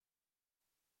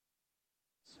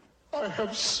I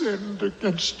have sinned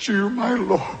against you, my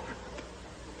Lord.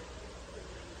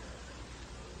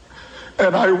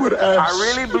 And I would ask I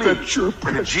really believe that your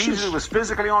that if Jesus was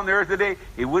physically on the earth today,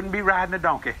 he wouldn't be riding a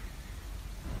donkey.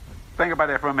 Think about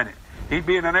that for a minute. He'd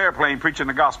be in an airplane preaching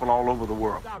the gospel all over the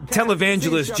world.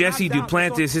 Televangelist Jesse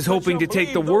Duplantis is hoping to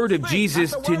take the word of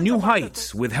Jesus to new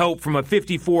heights with help from a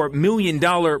 $54 million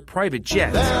private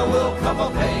jet. There will come a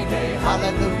payday,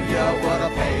 hallelujah, what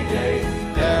a payday.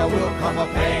 There will come a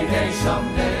payday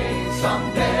someday,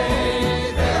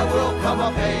 someday. There will come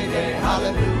a payday,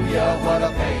 hallelujah, what a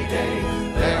payday.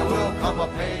 There will come a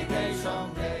payday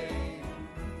someday.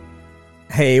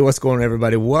 Hey, what's going on,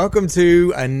 everybody? Welcome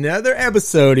to another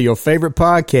episode of your favorite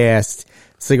podcast,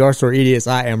 Cigar Store Idiots.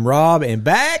 I am Rob, and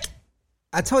back,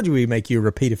 I told you we'd make you a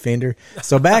repeat offender.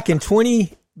 So back in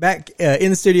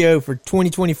the studio for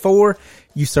 2024,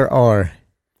 you, sir, are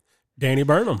Danny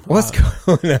Burnham. What's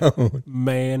going on?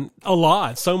 Man, a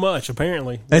lot. So much,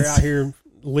 apparently. They're out here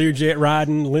Learjet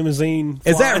riding, limousine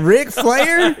flying. Is that Ric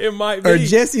Flair? It might be. Or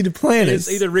Jesse Duplantis?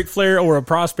 It's either Ric Flair or a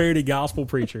prosperity gospel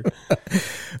preacher.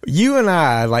 You and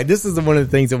I, like, this is one of the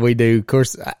things that we do. Of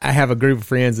course, I have a group of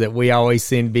friends that we always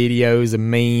send videos and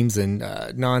memes and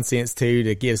nonsense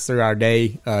to get us through our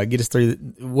day, get us through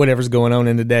whatever's going on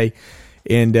in the day.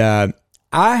 And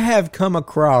I have come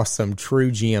across some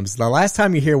true gems. The last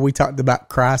time you were here, we talked about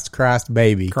Christ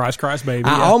Baby. Christ Baby.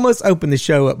 I almost opened the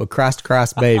show up with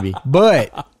Christ Baby,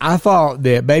 but I thought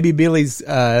that Baby Billy's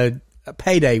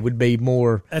payday would be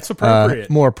more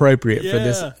appropriate for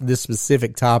this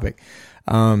specific topic.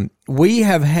 We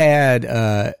have had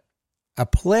a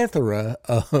plethora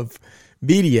of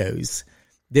videos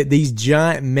that these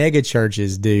giant mega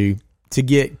churches do to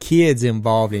get kids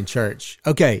involved in church.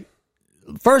 Okay.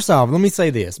 First off, let me say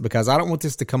this, because I don't want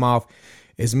this to come off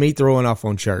as me throwing off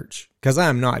on church, because I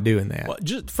am not doing that. Well,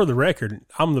 just for the record,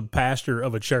 I'm the pastor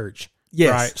of a church.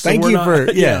 Yes, right? So thank you for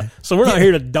So we're not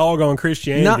here to dog on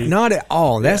Christianity. Not at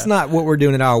all. That's not what we're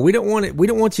doing at all. We don't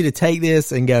want you to take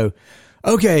this and go,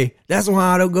 okay, that's why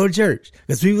I don't go to church,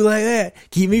 because people like that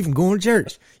keep me from going to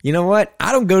church. You know what?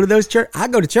 I don't go to those church. I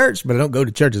go to church, but I don't go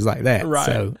to churches like that. Right.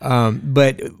 So,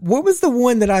 but what was the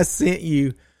one that I sent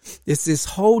you? It's this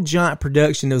whole giant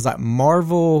production. It was like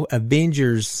Marvel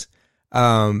Avengers. It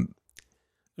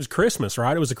was Christmas,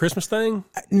 right? It was a Christmas thing?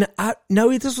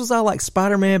 No, this was all like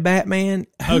Spider-Man, Batman.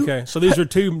 Okay, so these are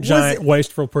two giant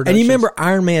wasteful productions. And you remember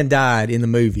Iron Man died in the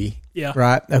movie? Yeah.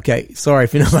 Right? Okay, sorry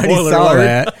if nobody Spoiler saw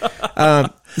alert.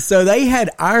 that. So they had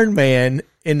Iron Man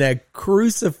in a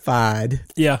crucified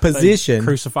position.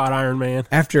 Crucified Iron Man.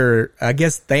 After, I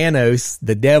guess, Thanos,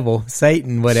 the devil,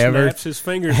 Satan, whatever. Snaps his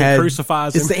fingers and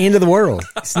crucifies him. It's the end of the world.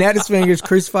 Snapped his fingers,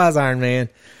 crucifies Iron Man.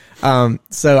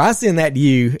 So I send that to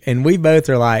you, and we both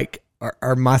are like,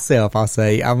 or myself, I'll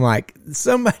say, I'm like,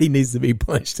 somebody needs to be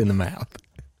punched in the mouth.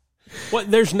 Well,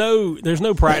 there's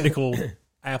no practical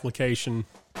application.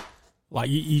 Like,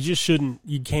 you just shouldn't,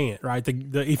 you can't, right?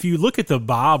 If you look at the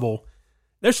Bible,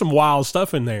 there's some wild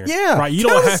stuff in there. Yeah. Right? You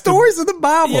Tell don't the have stories of the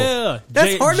Bible. Yeah.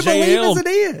 That's hard to believe as it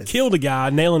is. Killed a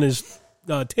guy nailing his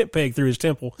tent peg through his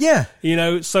temple. Yeah. You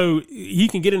know, so you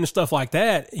can get into stuff like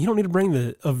that. You don't need to bring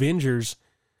the Avengers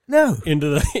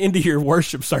into your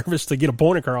worship service to get a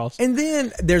point across. And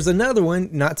then there's another one,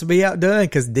 not to be outdone,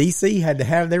 because DC had to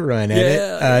have their run at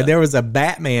it. There was a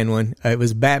Batman one. It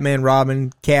was Batman,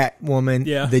 Robin, Catwoman.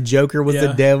 Yeah. The Joker was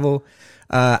the devil.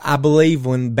 I believe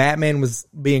when Batman was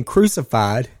being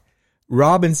crucified,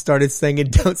 Robin started singing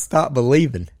 "Don't Stop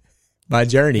Believing" by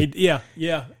Journey.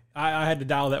 I had to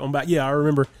dial that one back. Yeah, I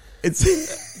remember.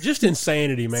 It's just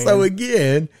insanity, man. So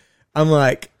again, I'm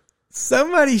like,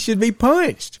 somebody should be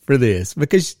punched for this,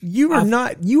 because you are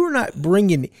not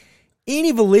bringing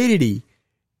any validity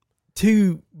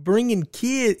to bringing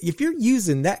kids. If you're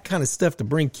using that kind of stuff to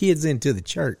bring kids into the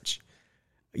church,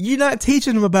 you're not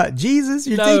teaching them about Jesus.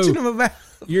 You're teaching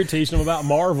them about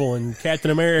Marvel and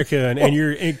Captain America, and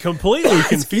you're completely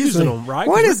confusing them, right?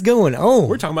 What is going on?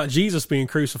 We're talking about Jesus being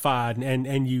crucified,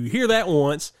 and you hear that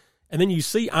once, and then you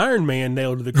see Iron Man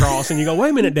nailed to the cross, and you go, wait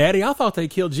a minute, Daddy, I thought they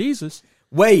killed Jesus.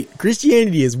 Wait,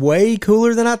 Christianity is way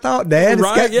cooler than I thought, Dad.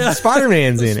 Right, it's got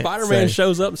Spider-Man's in it. Spider-Man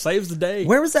shows up and saves the day.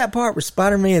 Where was that part where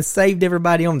Spider-Man saved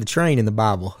everybody on the train in the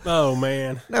Bible? Oh,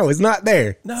 man. No, it's not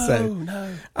there. No.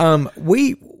 And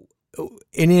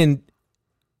then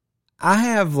I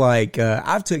have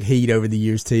I've took heat over the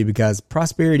years too, because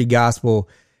prosperity gospel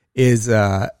is,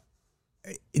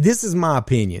 this is my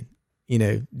opinion. You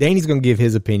know, Danny's going to give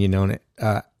his opinion on it.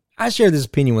 I share this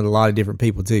opinion with a lot of different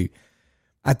people too.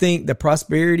 I think the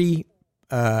prosperity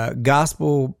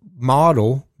gospel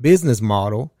model, business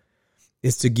model,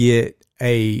 is to get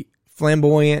a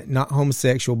flamboyant, not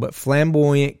homosexual, but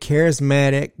flamboyant,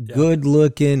 charismatic, good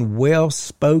looking, well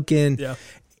spoken. Yeah.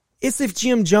 It's if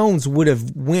Jim Jones would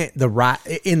have went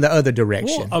in the other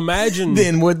direction. Well, imagine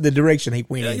than what the direction he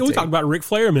went into. We talked about Ric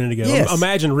Flair a minute ago. Yes.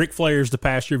 Imagine Ric Flair's the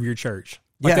pastor of your church.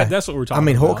 That's what we're talking about. I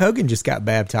mean, Hulk Hogan just got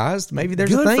baptized. Maybe there's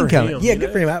Good a thing for coming. him, Yeah,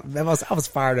 good for him. I was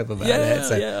fired up about that.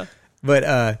 So. Yeah.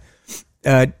 But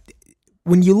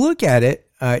when you look at it,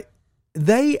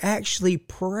 they actually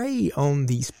prey on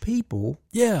these people.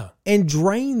 Yeah. And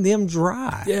drain them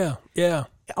dry. Yeah. Yeah.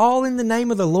 All in the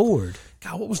name of the Lord.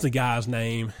 God, what was the guy's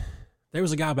name? There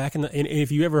was a guy back and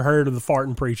if you ever heard of the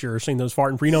farting preacher or seen those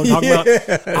farting preachers, you know what I'm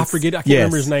talking about? I can't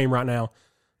remember his name right now.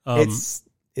 It's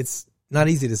not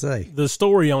easy to say. The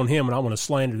story on him, and I want to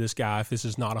slander this guy if this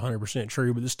is not 100%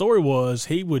 true, but the story was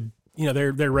he would,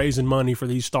 they're raising money for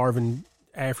these starving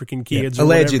African kids. Yeah.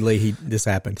 Allegedly, this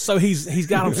happened. So he's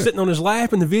got him sitting on his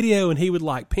lap in the video, and he would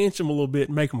like pinch him a little bit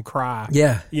and make him cry.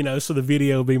 Yeah, so the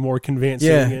video would be more convincing.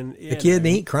 Yeah, and, the kid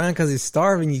ain't crying because he's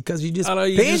starving because you just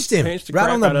pinched him right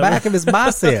on the back of his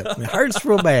bicep. It hurts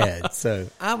real bad. So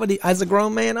as a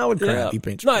grown man, I would cry if you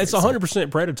pinched me. No, it's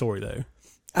 100% predatory though.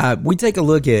 We take a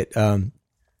look at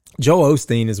Joel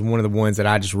Osteen is one of the ones that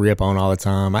I just rip on all the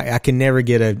time. I can never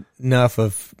get enough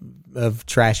of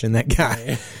trashing that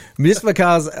guy, just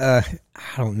because I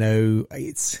don't know.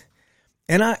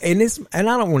 I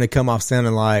don't want to come off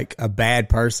sounding like a bad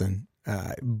person,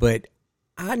 but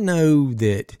I know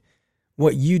that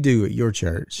what you do at your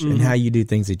church and how you do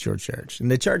things at your church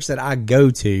and the church that I go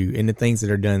to and the things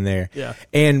that are done there. Yeah.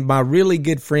 And my really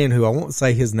good friend, who I won't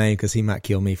say his name because he might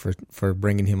kill me for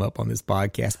bringing him up on this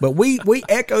podcast, but we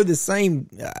echo the same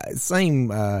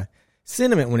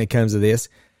sentiment when it comes to this.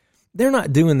 They're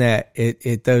not doing that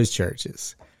at those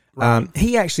churches. Right.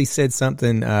 He actually said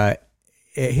something at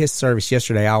his service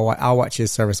yesterday. I'll watch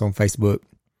his service on Facebook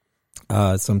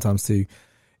sometimes too.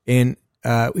 And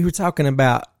we were talking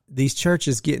about these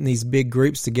churches getting these big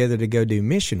groups together to go do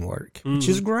mission work, which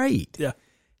is great. Yeah.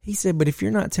 He said, but if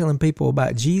you're not telling people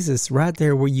about Jesus right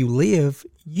there where you live,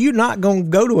 you're not going to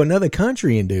go to another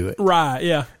country and do it. Right,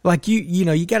 yeah. Like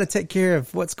you got to take care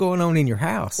of what's going on in your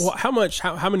house. Well,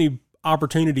 how many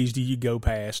opportunities do you go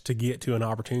past to get to an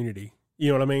opportunity? You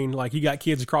know what I mean? Like you got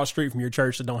kids across the street from your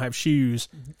church that don't have shoes.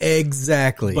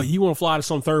 Exactly. But you want to fly to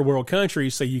some third world country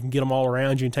so you can get them all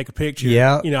around you and take a picture.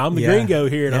 Yeah. I'm the gringo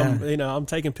here and I'm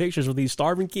taking pictures with these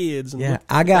starving kids. And look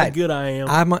how good I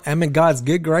am. I'm in God's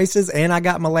good graces and I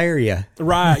got malaria.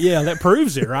 Right. Yeah. That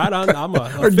proves it, right? I'm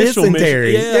a or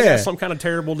dysentery. I got some kind of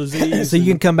terrible disease. So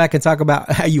you can come back and talk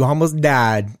about how you almost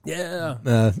died.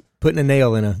 Yeah. Putting a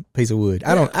nail in a piece of wood.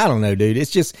 Yeah. I don't know, dude.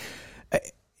 It's just,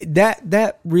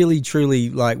 that really truly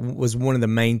was one of the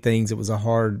main things. It was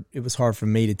hard for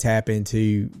me to tap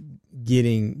into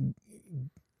getting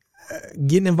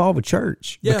involved with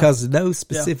church because of those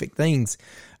specific things.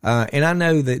 And I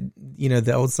know that,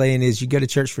 the old saying is you go to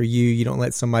church for you don't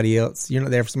let somebody else, you're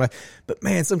not there for somebody, but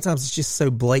man, sometimes it's just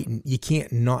so blatant. You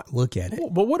can't not look at it.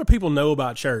 But what do people know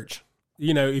about church?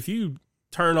 If you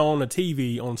turn on a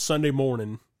TV on Sunday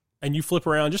morning and you flip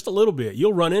around just a little bit,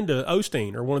 you'll run into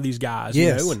Osteen or one of these guys,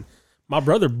 and my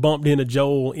brother bumped into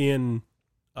Joel in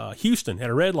Houston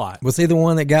at a red light. Was he the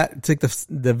one that took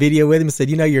the video with him and said,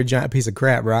 you're a giant piece of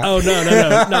crap, right? Oh,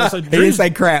 no. So he didn't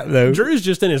say crap, though. Drew's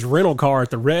just in his rental car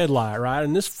at the red light, right?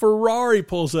 And this Ferrari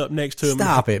pulls up next to him.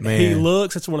 Stop it, man. He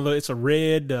looks, it's a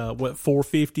red,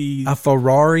 450. A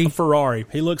Ferrari? A Ferrari.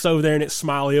 He looks over there and it's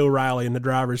Smiley O'Reilly in the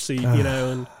driver's seat,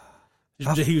 and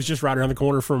he was just right around the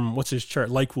corner from, what's his church?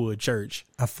 Lakewood Church.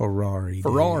 A Ferrari.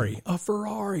 A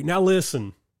Ferrari. Now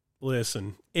listen.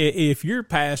 If your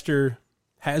pastor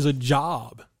has a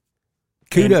job,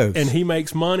 kudos, and he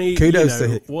makes money, kudos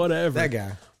to whatever. That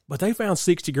guy. But they found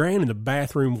 $60,000 in the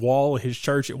bathroom wall of his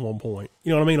church at one point. You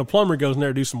know what I mean? A plumber goes in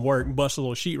there to do some work and busts a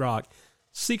little sheetrock.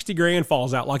 $60,000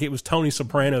 falls out like it was Tony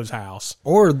Soprano's house.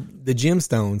 Or the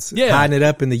gemstones, hiding it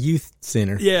up in the youth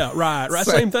center. Yeah, right.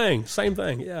 So, same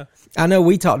thing, yeah. I know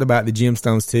we talked about the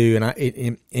gemstones too,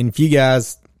 and if you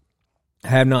guys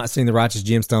have not seen The Righteous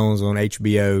Gemstones on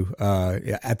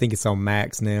HBO, I think it's on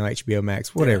Max now, HBO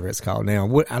Max, whatever it's called now.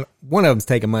 One of them's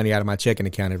taking money out of my checking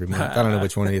account every month. I don't know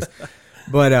which one it is.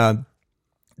 But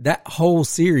that whole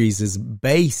series is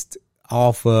based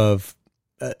off of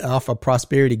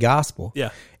prosperity gospel.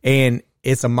 Yeah. And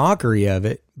it's a mockery of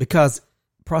it because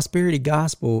prosperity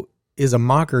gospel is a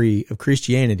mockery of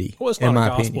Christianity. Well, it's not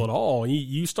a gospel at all.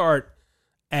 You start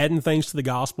adding things to the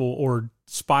gospel or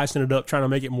spicing it up, trying to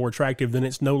make it more attractive, then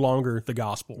it's no longer the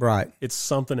gospel. Right. It's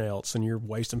something else, and you're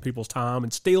wasting people's time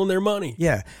and stealing their money.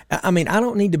 Yeah. I mean, I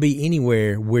don't need to be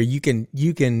anywhere where you can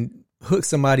hook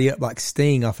somebody up like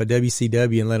Sting off of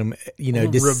WCW and let them, Repel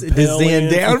descend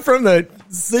in. down from the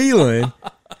ceiling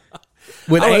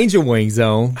with angel wings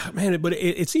on. Man, but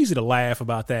it's easy to laugh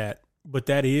about that, but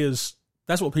that's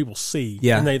what people see.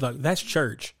 Yeah. And they like, that's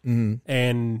church. Mm-hmm.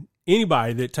 And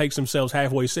anybody that takes themselves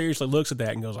halfway seriously looks at that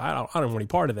and goes, I don't want any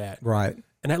part of that. Right.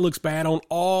 And that looks bad on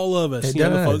all of us. It The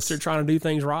does. folks that are trying to do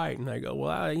things right. And they go,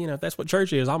 well, if that's what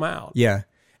church is, I'm out. Yeah.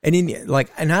 And then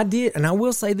and I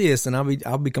will say this, and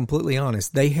I'll be completely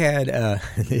honest. They had,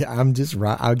 I'm just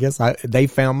right. I guess they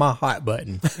found my hot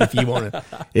button. If you want to,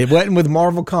 it wasn't with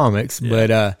Marvel Comics,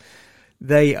 but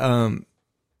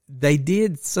they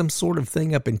did some sort of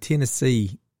thing up in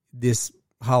Tennessee this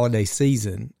holiday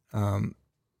season, and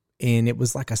it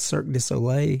was like a Cirque du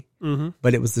Soleil,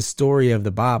 but it was the story of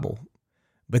the Bible.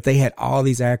 But they had all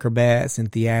these acrobats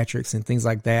and theatrics and things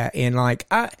like that, and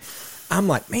I'm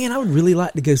like, man, I would really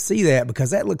like to go see that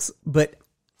because that looks. But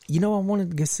I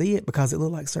wanted to go see it because it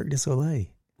looked like Cirque du Soleil.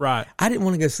 Right. I didn't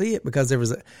want to go see it because there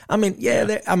was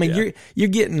you're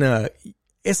getting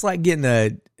it's like getting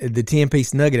the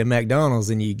 10-piece nugget at McDonald's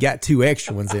and you got 2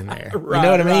 extra ones in there. Right, you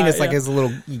know what I mean? right, It's like it's a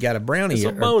little. You got a brownie. It's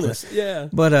a bonus. Yeah.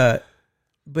 But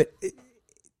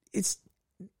it's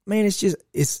just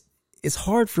it's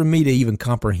hard for me to even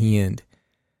comprehend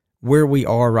where we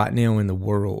are right now in the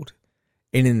world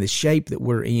and in the shape that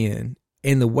we're in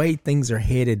and the way things are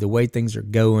headed, the way things are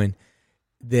going,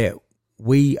 that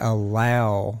we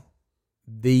allow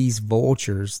these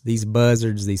vultures, these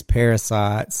buzzards, these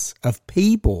parasites of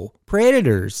people,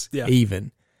 predators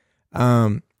even,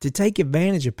 to take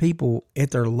advantage of people at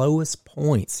their lowest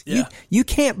points. Yeah. You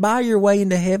can't buy your way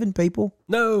into heaven, people.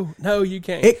 No, you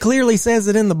can't. It clearly says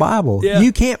it in the Bible. Yeah.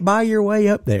 You can't buy your way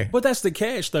up there. But that's the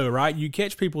catch, though, right? You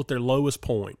catch people at their lowest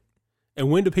point. And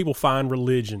when do people find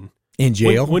religion? In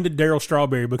jail. When did Darryl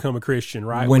Strawberry become a Christian,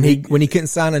 right? When he couldn't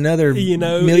sign another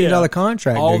 $1 million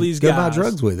contract. All these go guys, buy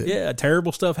drugs with it. Yeah,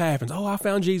 terrible stuff happens. Oh, I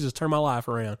found Jesus, turn my life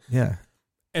around. Yeah.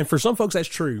 And for some folks, that's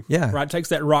true. Yeah. Right? It takes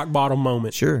that rock bottom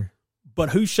moment. Sure. But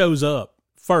who shows up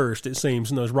first, it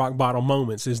seems, in those rock bottom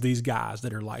moments is these guys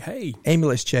that are like, hey.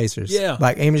 Ambulance chasers. Yeah.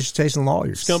 Like ambulance chasing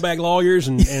lawyers. Scumbag lawyers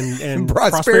and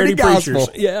prosperity preachers.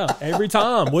 gospel. Yeah, every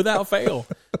time, without fail.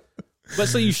 But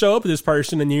so you show up with this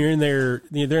person and they're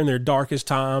in their darkest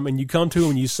time, and you come to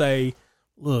them and you say,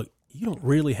 look, you don't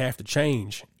really have to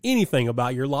change anything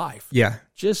about your life. Yeah.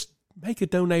 Just make a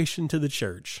donation to the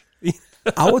church.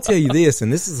 I will tell you this,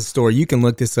 and this is a story. You can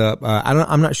look this up.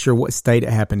 I'm not sure what state it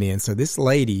happened in. So this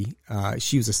lady,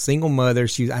 she was a single mother.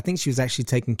 I think she was actually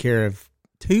taking care of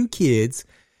 2 kids,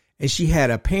 and she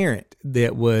had a parent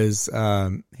that was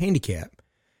handicapped.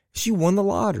 She won the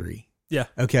lottery. Yeah.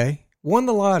 Okay. Won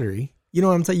the lottery. You know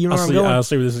what I'm saying? You know where I'm going? I'll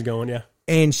see where this is going, yeah.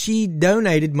 And she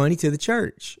donated money to the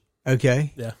church.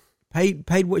 Okay. Yeah.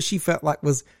 Paid what she felt like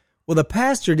was, well, the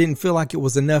pastor didn't feel like it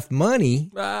was enough money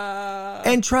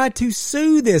and tried to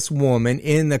sue this woman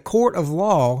in the court of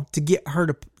law to get her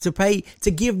to pay, to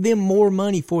give them more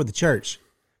money for the church,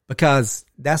 because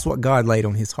that's what God laid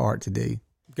on his heart to do.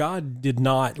 God did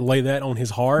not lay that on his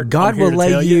heart. God will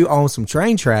lay you on some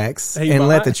train tracks and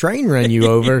let the train run you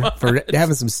over for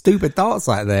having some stupid thoughts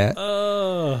like that.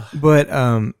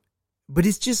 But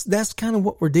it's just, that's kind of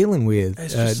what we're dealing with.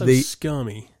 It's just so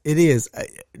scummy. It is.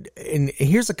 And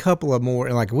here's a couple of more,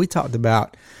 like we talked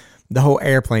about the whole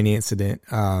airplane incident.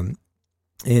 And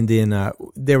then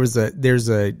there's a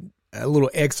little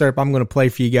excerpt I'm going to play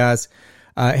for you guys.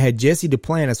 Had Jesse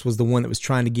Duplantis was the one that was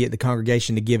trying to get the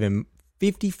congregation to give him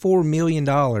 $54 million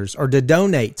or to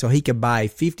donate so he could buy a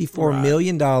 $54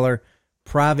 million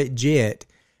private jet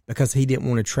because he didn't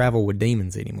want to travel with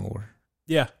demons anymore.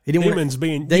 Yeah. He didn't demons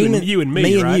being you and me,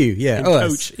 me right? and you, yeah. And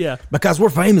us. Coach, yeah. Because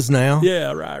we're famous now.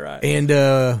 Yeah, right. And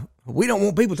we don't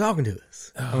want people talking to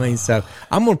us. I mean, so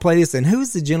I'm going to play this. And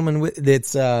who's the gentleman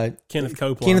that's Kenneth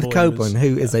Copeland? Kenneth Copeland,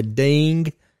 who is a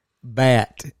ding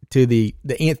bat to the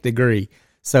nth degree.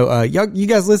 So you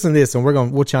guys listen to this, and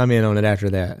we'll chime in on it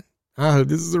after that. I hope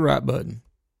this is the right button.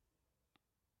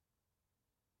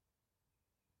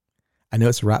 I know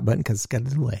it's the right button because it's got a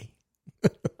delay.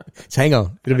 So hang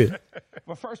on. It'll be.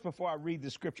 But first, before I read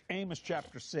the scripture, Amos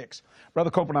chapter 6.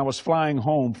 Brother Copeland, I was flying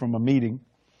home from a meeting,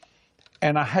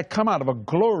 and I had come out of a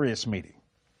glorious meeting.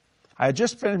 I had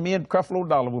just finished, me and Creflo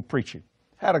Dollar were preaching.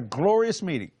 Had a glorious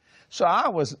meeting. So I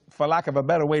was, for lack of a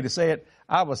better way to say it,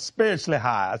 I was spiritually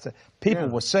high. I said, people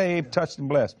were saved, touched, and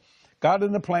blessed. Got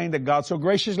in the plane that God so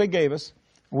graciously gave us,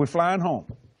 and we're flying home.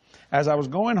 As I was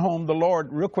going home, the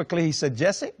Lord, real quickly, he said,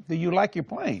 Jesse, do you like your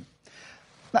plane?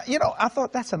 Now, I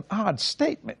thought that's an odd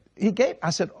statement. I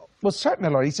said, well,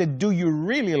 certainly, Lord. He said, do you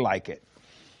really like it?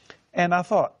 And I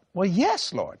thought, well,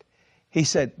 yes, Lord.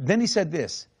 Then he said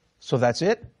this, So that's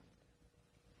it?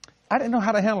 I didn't know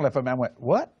how to handle that for me. I went,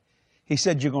 what? He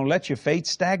said, you're going to let your faith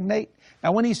stagnate?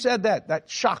 Now, when he said that, that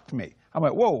shocked me. I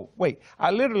went, whoa, wait.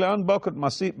 I literally unbuckled my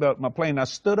seatbelt in my plane. I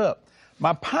stood up.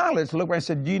 My pilots looked at me and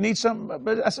said, do you need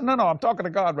something? I said, no, I'm talking to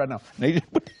God right now. And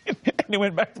he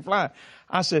went back to flying.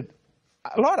 I said,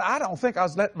 Lord, I don't think I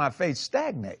was letting my faith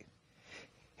stagnate.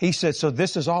 He said, so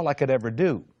this is all I could ever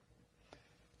do.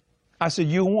 I said,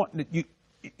 you're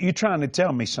trying to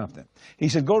tell me something. He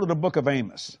said, go to the book of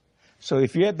Amos. So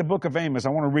if you're at the book of Amos, I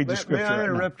want to read the scripture. May I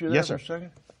interrupt you there for a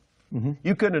second? Mm-hmm.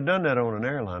 You couldn't have done that on an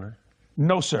airliner.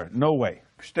 No, sir. No way.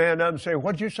 Stand up and say,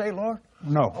 what'd you say, Lord?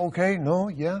 No. Okay, no,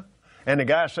 yeah. And the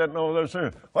guy sitting over there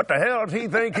saying, what the hell does he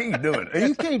think he's doing?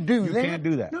 You can't do that. You can't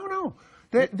do that. No.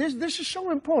 This is so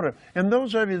important. And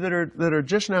those of you that are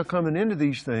just now coming into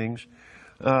these things,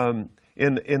 in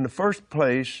the first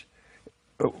place,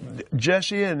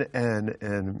 Jesse and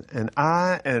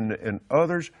I and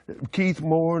others, Keith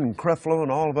Moore and Creflo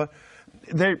and all of us,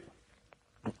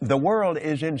 the world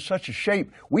is in such a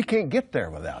shape, we can't get there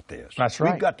without this. That's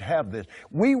right. We've got to have this.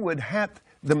 We would have,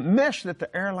 the mess that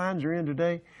the airlines are in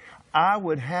today, I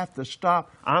would have to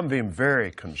stop. I'm being very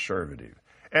conservative.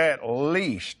 At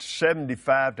least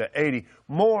 75 to 80,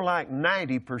 more like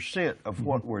 90% of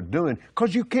what we're doing,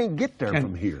 because you can't get there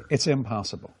from here. It's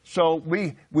impossible. So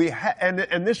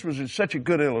and this was such a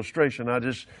good illustration. I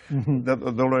just the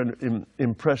Lord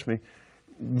impressed me.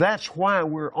 That's why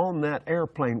we're on that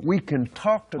airplane. We can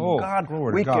talk to God.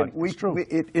 Glory to God.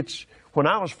 It's when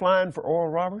I was flying for Oral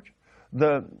Roberts,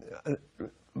 the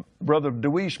Brother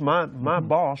Deweese, my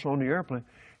boss on the airplane,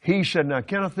 he said, "Now,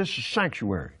 Kenneth, this is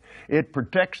sanctuary. It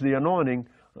protects the anointing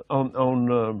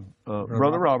on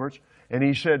Brother Roberts." And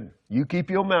he said, "You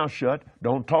keep your mouth shut.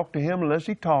 Don't talk to him unless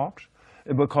he talks,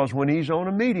 because when he's on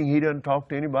a meeting, he doesn't talk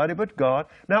to anybody but God."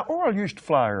 Now, Oral used to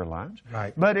fly airlines,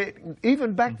 right? But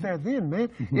even back there then, man,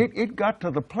 it got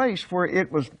to the place where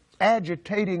it was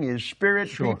agitating his spirit.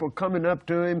 Sure. People coming up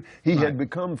to him. He had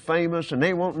become famous, and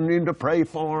they wanting him to pray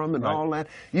for him and all that.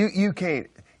 You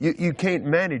can't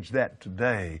manage that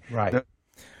today, right?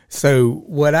 So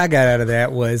what I got out of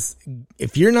that was,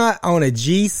 if you're not on a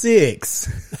G6,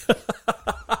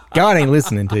 God ain't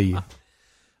listening to you.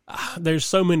 There's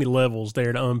so many levels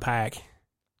there to unpack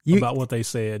about what they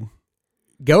said.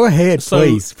 Go ahead,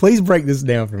 please. Please break this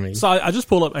down for me. So I just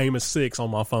pulled up Amos 6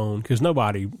 on my phone because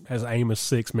nobody has Amos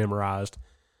 6 memorized.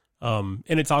 And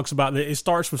it talks about that. It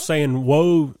starts with saying,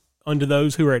 "Woe unto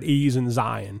those who are at ease in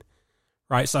Zion."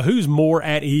 Right? So who's more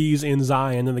at ease in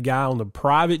Zion than the guy on the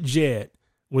private jet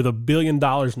with $1 billion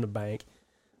in the bank?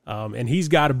 And he's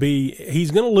going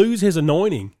to lose his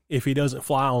anointing if he doesn't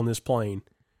fly on this plane.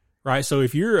 Right? So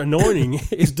if your anointing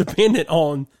is dependent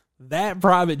on that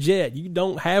private jet, you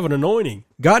don't have an anointing.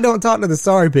 God don't talk to the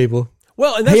sorry people.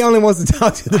 Well, and he only wants to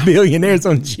talk to the billionaires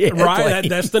on jet. Right?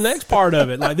 That's the next part of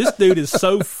it. Like, this dude is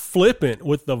so flippant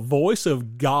with the voice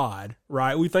of God,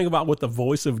 right? We think about what the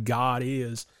voice of God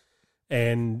is,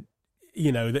 and,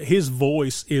 you know, that his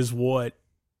voice is what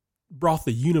brought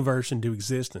the universe into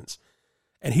existence.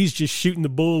 And he's just shooting the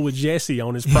bull with Jesse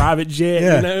on his private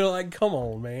jet. You know, like, come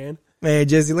on, man. Man,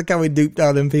 Jesse, look how we duped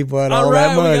all them people out of all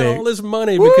that money. We got all this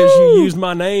money because you used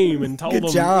my name and told them.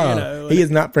 Good job. You know, he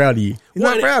is not proud of you. He's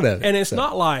not proud of it. And it's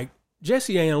not like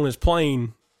Jesse ain't on his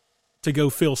plane to go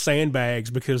fill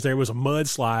sandbags because there was a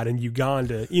mudslide in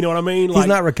Uganda. You know what I mean? He's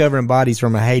not recovering bodies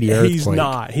from a Haiti earthquake. He's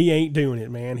not. He ain't doing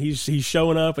it, man. He's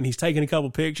showing up and he's taking a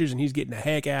couple pictures and he's getting the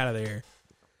heck out of there.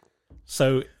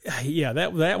 So, yeah,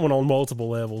 that one on multiple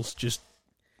levels,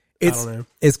 I don't know.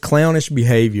 It's clownish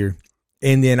behavior.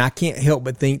 And then I can't help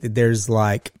but think that there's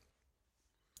like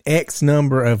X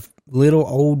number of little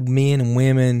old men and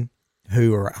women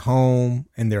who are at home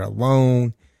and they're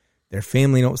alone. Their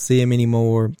family don't see them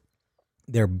anymore.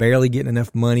 They're barely getting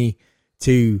enough money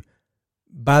to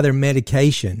buy their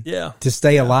medication to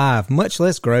stay alive, much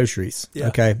less groceries. Yeah.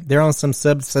 Okay. They're on some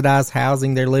subsidized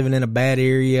housing. They're living in a bad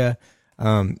area.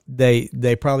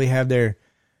 They probably have their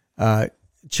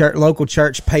local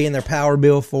church paying their power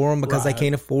bill for them because they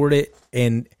can't afford it.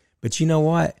 But you know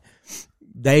what?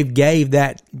 They've gave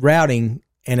that routing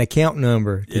and account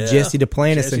number to Jesse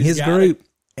Duplantis and his group,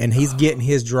 and he's getting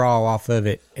his draw off of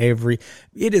it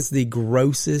it is the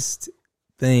grossest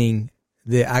thing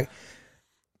that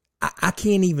I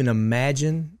can't even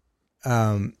imagine.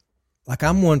 Like,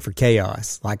 I'm one for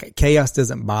chaos. Like, chaos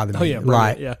doesn't bother me. Oh, yeah,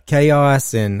 like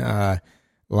chaos and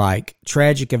like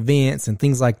tragic events and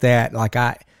things like that. Like,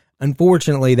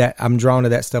 unfortunately, that I'm drawn to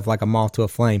that stuff like a moth to a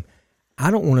flame. I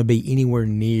don't want to be anywhere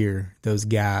near those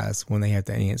guys when they have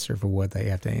to answer for what they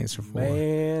have to answer for.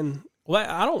 Man, well,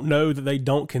 I don't know that they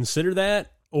don't consider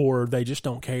that or they just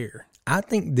don't care. I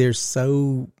think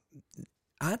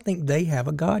they have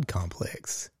a God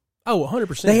complex. Oh,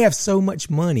 100%. They have so much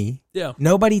money. Yeah.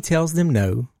 Nobody tells them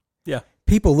no. Yeah.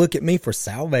 People look at me for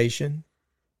salvation.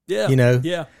 Yeah. You know?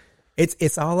 Yeah.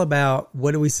 It's all about,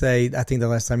 what do we say? I think the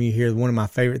last time you hear, one of my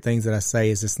favorite things that I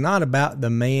say is, it's not about the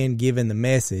man giving the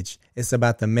message. It's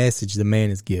about the message the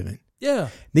man is giving. Yeah.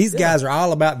 These guys are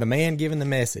all about the man giving the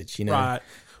message, you know? Right.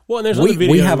 Well, and there's another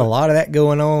video. We have a lot of that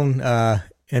going on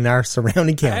in our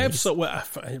surrounding counties.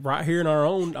 Absolutely. Right here in our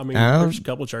own, I mean, there's a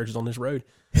couple of churches on this road.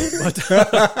 But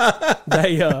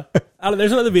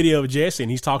there's another video of Jesse,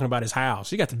 and he's talking about his house.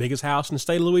 He got the biggest house in the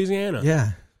state of Louisiana.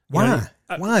 Yeah. Why?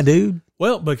 Why, dude?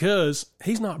 Well, because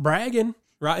he's not bragging,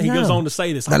 right? He goes on to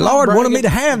say this. The Lord wanted me to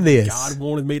have this. God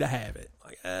wanted me to have it.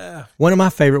 One of my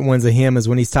favorite ones of him is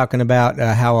when he's talking about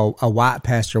how a white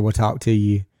pastor will talk to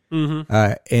you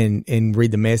and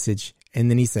read the message. And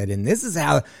then he said, and this is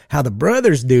how the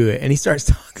brothers do it. And he starts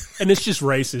talking. And it's just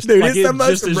racist. Dude, it's the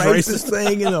most racist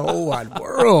thing in the whole wide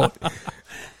world.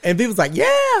 And people's like,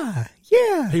 yeah.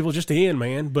 People just in,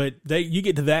 man. But you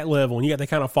get to that level, and you got that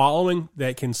kind of following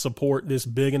that can support this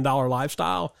 $1 billion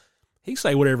lifestyle. He can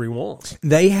say whatever he wants.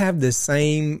 They have the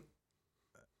same.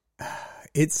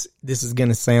 This is going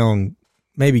to sound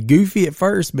maybe goofy at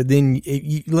first, but then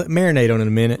you let marinate on it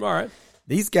a minute. All right.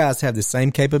 These guys have the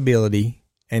same capability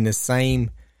and the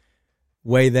same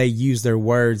way they use their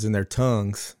words and their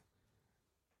tongues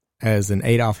as an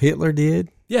Adolf Hitler did.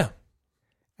 Yeah.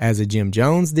 As a Jim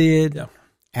Jones did. Yeah.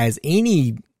 As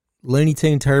any Looney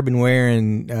Tune turban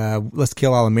wearing, let's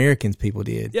kill all Americans people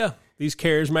did. Yeah. These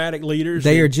charismatic leaders.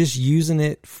 They are just using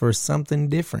it for something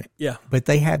different. Yeah. But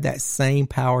they have that same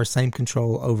power, same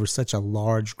control over such a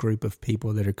large group of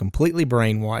people that are completely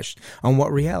brainwashed on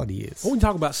what reality is. When we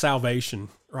talk about salvation,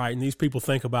 right, and these people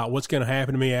think about what's going to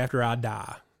happen to me after I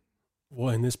die.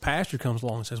 Well, and this pastor comes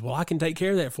along and says, well, I can take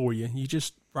care of that for you. You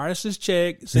just write us this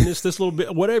check, send us this little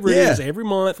bit, whatever it is, every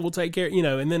month we'll take care,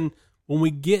 and then when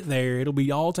we get there, it'll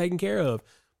be all taken care of.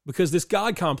 Because this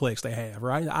God complex they have,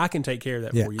 right? I can take care of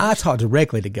that for you. I talk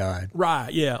directly to God.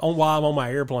 Right, yeah. While I'm on my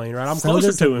airplane, right? I'm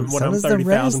closer to him when I'm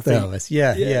 30,000 feet. Of us.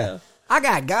 Yeah. I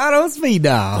got God on speed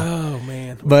dial. Oh,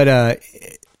 man. But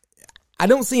I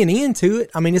don't see an end to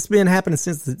it. I mean, it's been happening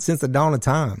since the dawn of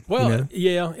time. Well,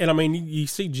 yeah. And I mean, you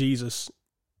see Jesus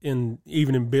even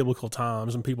in biblical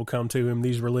times, and people come to him,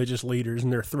 these religious leaders,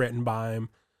 and they're threatened by him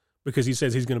because he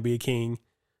says he's going to be a king.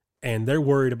 And they're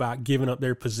worried about giving up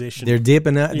their position. They're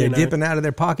dipping out of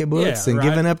their pocketbooks and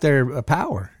giving up their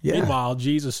power. Yeah. Meanwhile,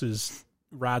 Jesus is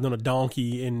riding on a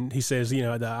donkey, and he says, I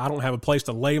don't have a place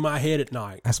to lay my head at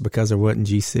night. That's because there wasn't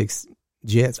G6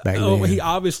 jets back then. He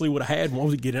obviously would have had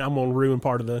one. I'm going to ruin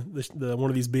part of the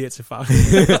one of these bits if I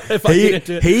if I get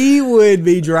into it. He would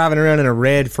be driving around in a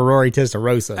red Ferrari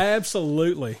Testarossa.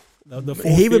 Absolutely.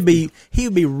 He would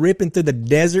be ripping through the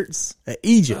deserts of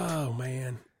Egypt. Oh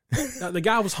man. The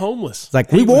guy was homeless. It's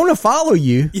like, we want to follow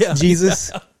you,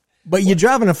 Jesus, but you're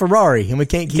driving a Ferrari and we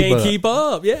can't keep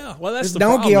up. Yeah. Well, that's this the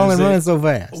donkey problem. only running so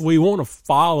fast. We want to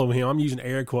follow him. I'm using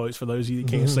air quotes for those of you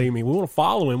that can't see me. We want to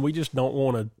follow him. We just don't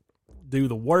want to do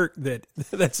the work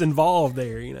that's involved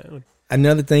there.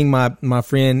 Another thing my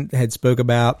friend had spoke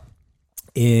about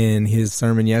in his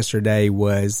sermon yesterday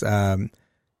was one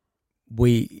of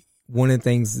the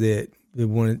things that we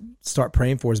want to start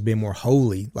praying for is being more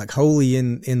holy, like holy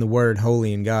in the word,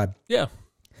 holy in God. Yeah.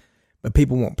 But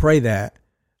people won't pray that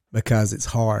because it's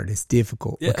hard. It's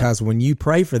difficult. Yeah. Because when you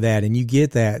pray for that and you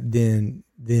get that, then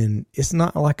it's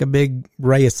not like a big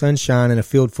ray of sunshine in a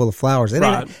field full of flowers.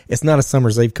 It's not a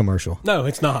Summer's Eve commercial. No,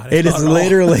 it's not. It is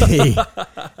literally,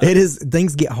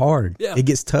 things get hard. Yeah. It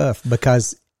gets tough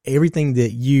because everything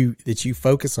that you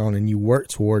focus on and you work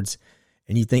towards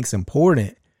and you think's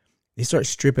important, they start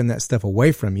stripping that stuff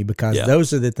away from you because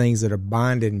those are the things that are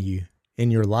binding you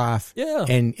in your life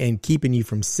and keeping you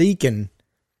from seeking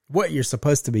what you're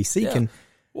supposed to be seeking. Yeah.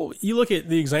 Well, you look at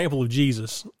the example of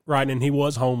Jesus, right? And he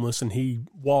was homeless and he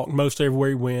walked most everywhere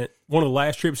he went. One of the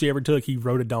last trips he ever took, he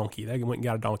rode a donkey. They went and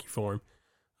got a donkey for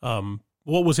him.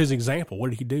 What was his example? What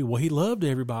did he do? Well, he loved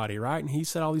everybody, right? And he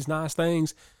said all these nice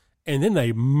things. And then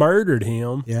they murdered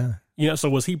him. Yeah.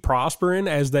 So was he prospering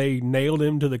as they nailed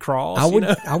him to the cross?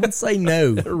 I would say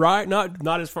no. Right?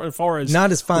 Not as far as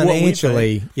not as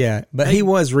financially, but he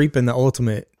was reaping the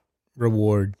ultimate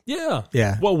reward. Yeah.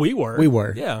 Yeah. Well, we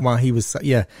were. Yeah. While he was,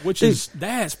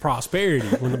 that's prosperity.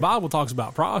 When the Bible talks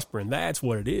about prospering, that's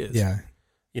what it is. Yeah.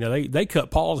 They cut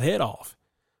Paul's head off.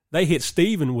 They hit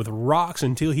Stephen with rocks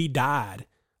until he died.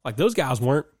 Like those guys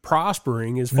weren't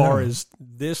prospering as far as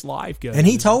this life goes. And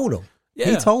he told them.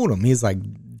 Yeah. He told them. He's like,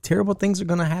 terrible things are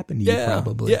going to happen to you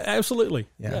probably. Yeah, absolutely.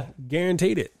 Yeah.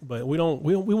 Guaranteed it. But we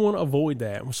want to avoid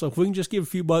that. So if we can just give a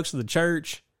few bucks to the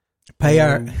church, pay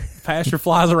our pastor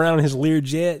flies around in his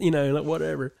Learjet,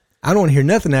 whatever. I don't want to hear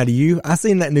nothing out of you. I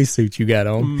seen that new suit you got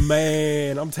on.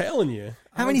 Man, I'm telling you.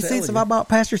 How many suits have I bought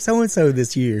Pastor so-and-so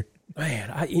this year?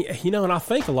 Man, and I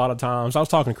think a lot of times, I was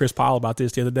talking to Chris Pyle about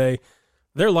this the other day.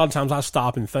 There are a lot of times I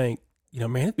stop and think,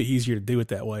 man, it'd be easier to do it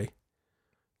that way.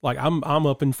 Like I'm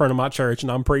up in front of my church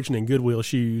and I'm preaching in Goodwill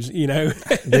shoes,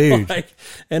 Dude.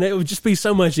 And it would just be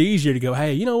so much easier to go,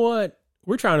 hey, you know what?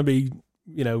 We're trying to be,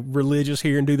 religious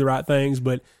here and do the right things,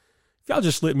 but if y'all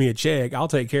just slip me a check, I'll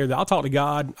take care of that. I'll talk to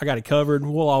God. I got it covered.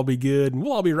 We'll all be good. And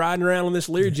we'll all be riding around on this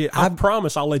Learjet. I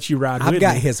promise I'll let you ride with me. I've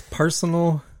got his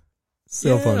personal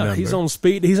cell phone number. He's on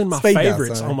speed. He's in my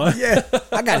favorites.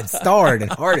 I got it starred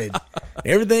and hearted.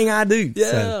 Everything I do.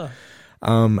 Yeah.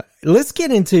 So, let's get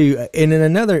into,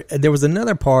 there was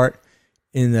another part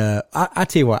in I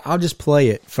tell you what, I'll just play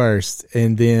it first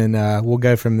and then, we'll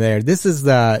go from there. This is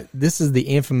the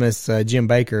infamous, Jim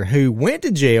Bakker, who went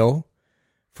to jail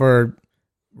for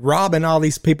robbing all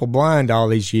these people blind all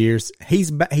these years.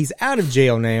 He's out of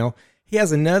jail now. He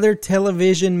has another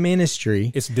television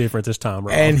ministry. It's different this time,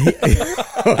 right? And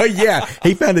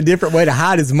he found a different way to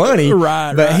hide his money.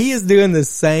 Right. But he is doing the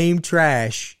same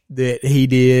trash that he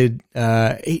did.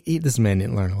 This man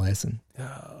didn't learn a lesson.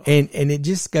 Oh. And it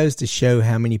just goes to show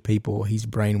how many people he's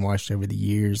brainwashed over the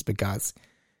years, because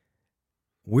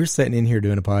we're sitting in here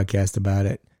doing a podcast about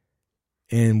it.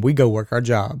 And we go work our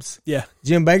jobs. Yeah.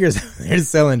 Jim Bakker's they're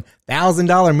selling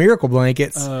 $1,000 miracle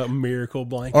blankets. Miracle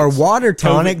blankets. Or water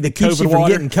tonic that keeps you from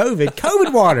water. getting COVID.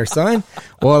 COVID water, son.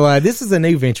 Well, this is a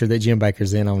new venture that Jim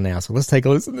Bakker's in on now. So let's take a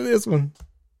listen to this one.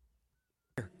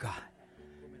 God.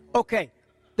 Okay.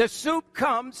 The soup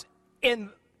comes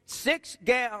in 6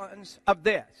 gallons of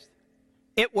this.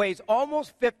 It weighs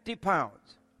almost 50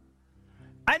 pounds.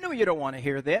 I know you don't want to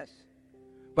hear this,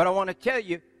 but I want to tell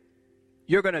you,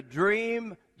 you're going to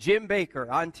dream Jim Bakker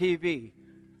on TV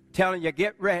telling you,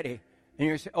 get ready. And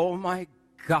you say, oh, my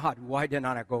God, why didn't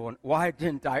I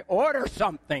order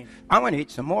something? I'm going to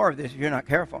eat some more of this if you're not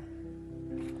careful.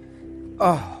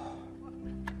 Oh.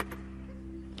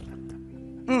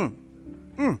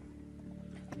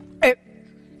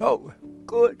 Oh,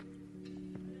 good.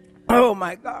 Oh,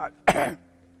 my God.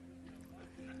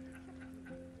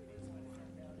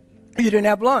 You didn't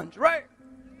have lunch, right?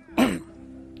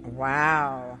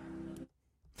 Wow.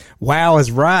 Wow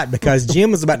is right, because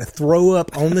Jim was about to throw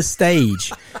up on the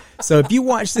stage. So if you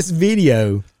watch this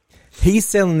video, he's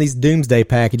selling these doomsday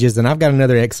packages, and I've got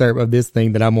another excerpt of this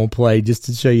thing that I'm going to play just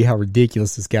to show you how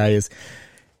ridiculous this guy is.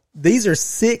 These are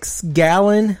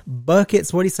 6-gallon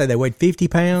buckets. What do you say? They weighed 50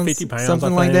 pounds? 50 pounds,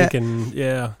 something I like think, that. And,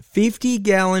 yeah.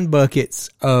 50-gallon buckets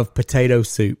of potato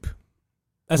soup.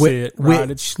 That's it. Right.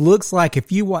 Which looks like,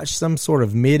 if you watch some sort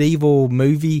of medieval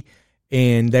movie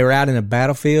and they were out in the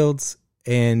battlefields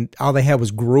and all they had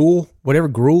was gruel, whatever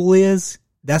gruel is,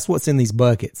 that's what's in these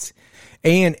buckets.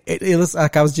 And it looks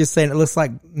like, I was just saying, it looks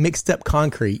like mixed up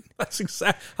concrete. That's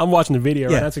exactly. I'm watching the video.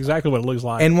 Yeah. Right? That's exactly what it looks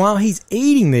like. And while he's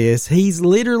eating this, he's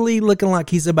literally looking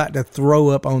like he's about to throw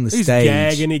up on the stage.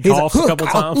 He's gagging. He coughs a couple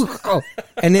times.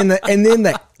 And then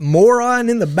the moron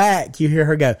in the back, you hear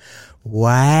her go,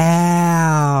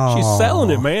 wow. She's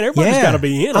selling it, man. Everybody's got to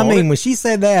be in on it. I mean, when she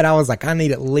said that, I was like, I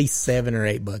need at least 7 or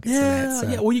 8 buckets of that. So.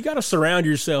 Yeah, well, you got to surround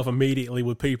yourself immediately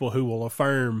with people who will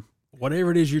affirm whatever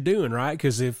it is you're doing, right?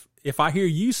 Because if I hear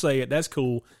you say it, that's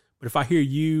cool. But if I hear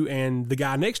you and the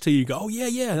guy next to you go, oh,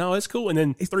 yeah, no, that's cool. And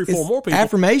then 3 or 4 more people.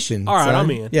 Affirmation. All right, son.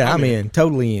 I'm in. Yeah, I'm in.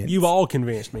 Totally in. You've all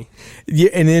convinced me. Yeah,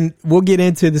 and then we'll get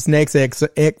into this next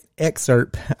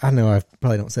excerpt. I know I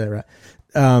probably don't say it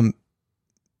right.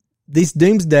 These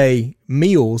doomsday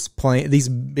meals, these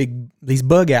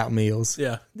bug out meals.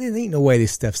 Yeah, there ain't no way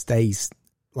this stuff stays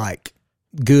like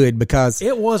good, because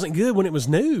it wasn't good when it was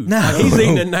new. No, like, he's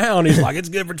eating it now and he's like, it's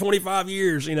good for 25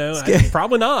 years. You know,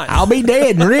 probably not. I'll be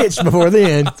dead and rich before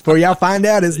then. Before y'all find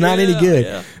out it's not any good.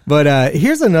 Yeah. But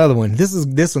here's another one.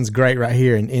 This one's great right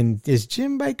here. And is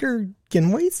Jim Bakker?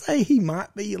 Can we say he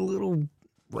might be a little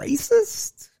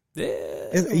racist?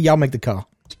 Yeah. Y'all make the call.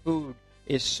 Food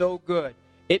is so good.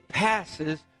 It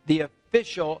passes the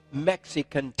official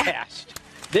Mexican test.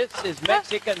 This is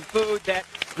Mexican food that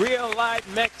real life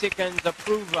Mexicans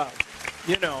approve of.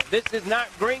 You know, this is not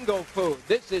gringo food.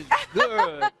 This is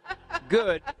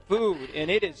good food, and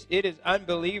it is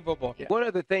unbelievable. Yeah. One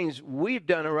of the things we've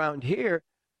done around here,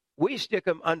 we stick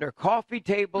them under coffee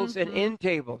tables and end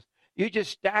tables. You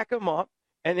just stack them up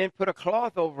and then put a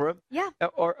cloth over them. Yeah.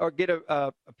 Or get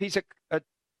a piece of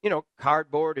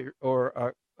cardboard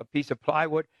or a piece of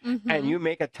plywood, and you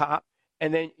make a top,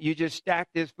 and then you just stack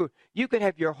this food. You could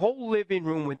have your whole living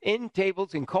room with end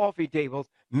tables and coffee tables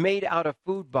made out of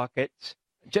food buckets.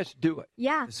 Just do it.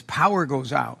 Yeah. This power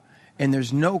goes out, and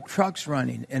there's no trucks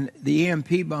running, and the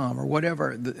EMP bomb or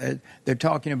whatever they're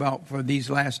talking about for these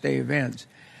last day events.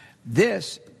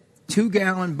 This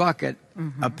 2-gallon bucket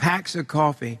of packs of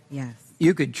coffee, Yes.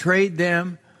 you could trade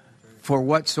them for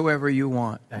whatsoever you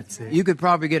want. That's it. You could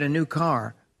probably get a new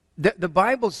car. The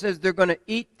Bible says they're going to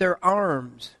eat their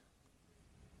arms.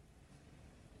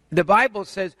 The Bible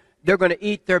says they're going to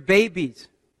eat their babies.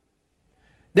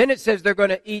 Then it says they're going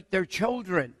to eat their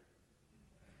children.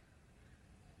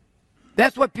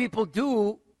 That's what people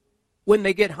do when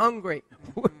they get hungry.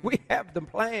 We have the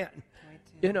plan,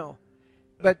 you know.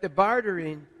 But the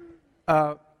bartering,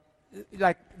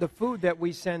 like the food that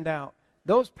we send out,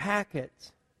 those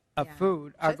packets of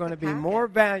food are Just going to the be more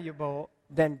valuable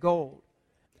than gold.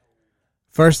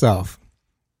 First off,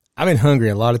 I've been hungry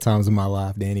a lot of times in my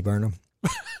life, Danny Burnham.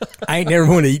 I ain't never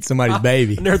want to eat somebody's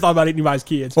baby. I never thought about eating anybody's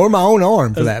kids. Or my own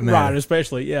arm, for that matter. Right,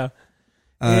 especially, yeah.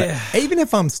 Even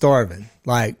if I'm starving,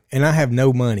 and I have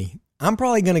no money, I'm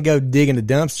probably going to go dig in the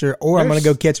dumpster, or I'm going to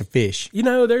go catch a fish. You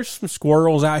know, there's some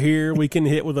squirrels out here we can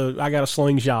hit with I got a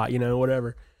slingshot,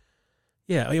 whatever.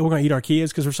 Yeah, we're going to eat our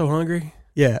kids because we're so hungry.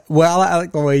 Yeah. Well, I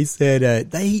like the way he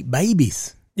said they eat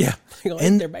babies. Yeah,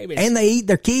 and their babies. And they eat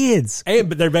their kids.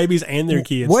 But their babies and their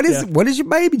kids. What is your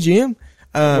baby, Jim?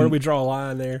 Where do we draw a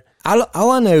line there?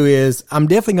 All I know is I'm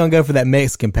definitely going to go for that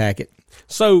Mexican packet.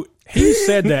 So he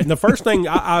said that, and the first thing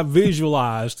I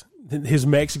visualized his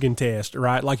Mexican test,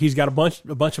 right? Like he's got a bunch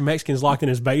of Mexicans locked in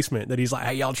his basement that he's like,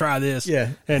 hey, y'all try this,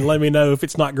 and let me know if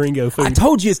it's not gringo food. I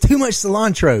told you it's too much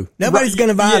cilantro. Nobody's going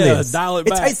to buy this. Dial it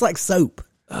back. It tastes like soap.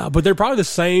 But they're probably the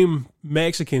same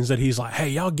Mexicans that he's like, hey,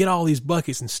 y'all get all these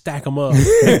buckets and stack them up.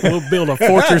 We'll build a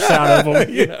fortress out of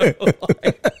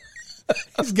them.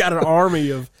 He's got an army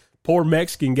of poor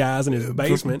Mexican guys in his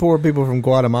basement. Poor people from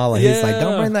Guatemala. Yeah. He's like,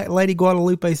 don't bring that Lady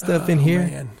Guadalupe stuff in here.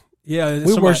 Man. Yeah,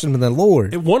 we worship the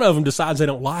Lord. One of them decides they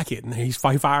don't like it, and he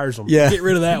fires them. Yeah. Get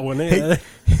rid of that one.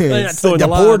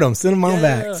 Deport them. Send them on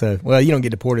back. So, well, you don't get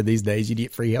deported these days. You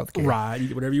get free health care. Right. You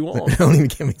get whatever you want. Don't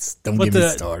get me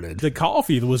started. The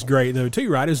coffee was great, though, too,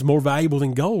 right? It's more valuable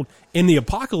than gold. In the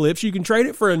apocalypse, you can trade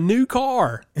it for a new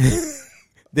car.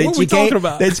 What are we talking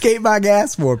about? That you can't buy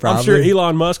gas for, probably. I'm sure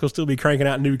Elon Musk will still be cranking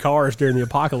out new cars during the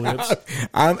apocalypse.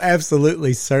 I'm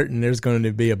absolutely certain there's going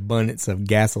to be abundance of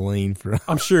gasoline.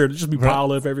 I'm sure it'll just be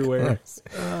piled up everywhere.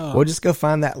 We'll just go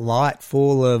find that lot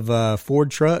full of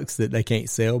Ford trucks that they can't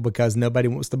sell because nobody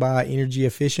wants to buy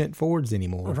energy-efficient Fords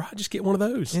anymore. Right, just get one of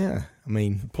those. Yeah, I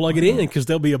mean... Plug it in because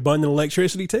there'll be abundant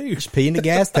electricity, too. Just pee in the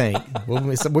gas tank.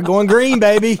 We're going green,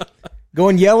 baby.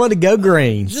 Going yellow to go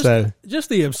green. Just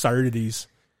the absurdities.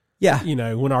 Yeah,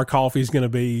 when our coffee is going to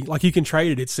be like you can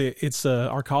trade it. It's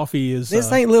our coffee is.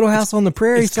 This ain't Little House on the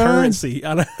Prairie, it's son. Currency.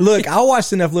 Look, I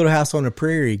watched enough Little House on the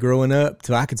Prairie growing up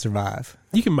till I could survive.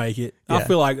 You can make it. Yeah. I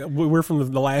feel like we're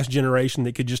from the last generation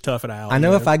that could just tough it out. I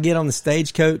know if I get on the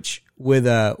stagecoach with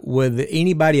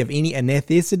anybody of any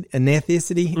ethnicity,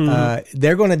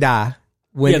 they're going to die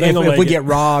if we get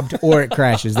robbed or it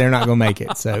crashes. They're not going to make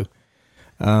it. So.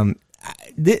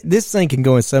 This thing can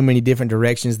go in so many different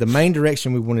directions. The main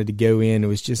direction we wanted to go in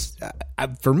was just,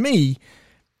 for me,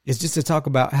 is just to talk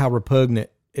about how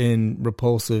repugnant and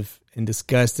repulsive and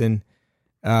disgusting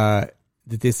that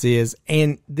this is.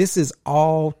 And this is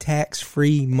all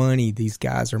tax-free money these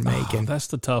guys are making. That's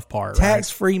the tough part,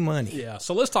 tax-free money. Yeah.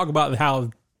 So let's talk about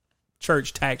how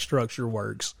church tax structure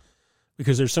works.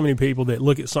 Because there's so many people that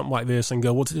look at something like this and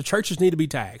go, well, the churches need to be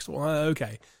taxed. Well,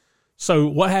 okay. So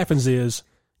what happens is,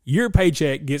 your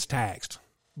paycheck gets taxed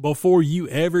before you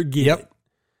ever get it.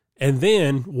 And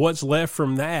then what's left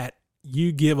from that,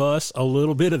 you give us a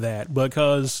little bit of that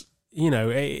because,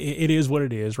 it is what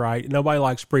it is, right? Nobody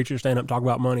likes preachers stand up and talk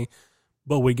about money,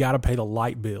 but we got to pay the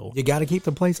light bill. You got to keep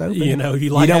the place open. You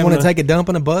don't want to take a dump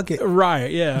in a bucket.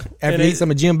 Right, yeah. After you eat some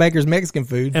of Jim Baker's Mexican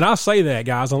food. And I say that,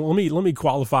 guys. Let me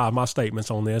qualify my statements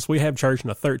on this. We have church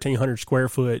in a 1,300 square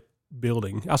foot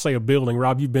building. I say a building.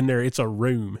 Rob, you've been there. It's a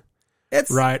room. It's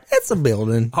a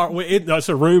building. It's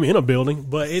a room in a building,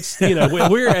 but it's,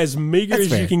 we're as meager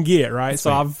as you can get, right? That's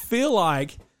so fair. I feel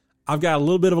like I've got a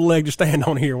little bit of a leg to stand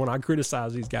on here when I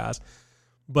criticize these guys.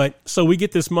 But so we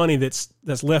get this money that's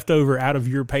left over out of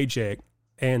your paycheck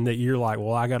and that you're like,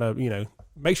 well, I got to,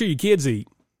 make sure your kids eat,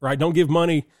 right? Don't give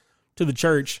money to the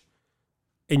church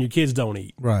and your kids don't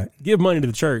eat. Right. Give money to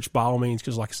the church by all means,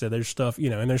 because like I said, there's stuff,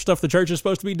 and there's stuff the church is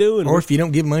supposed to be doing. Or if you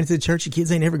don't give money to the church, your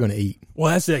kids ain't ever going to eat.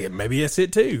 Well, that's it. Maybe that's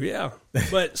it too. Yeah.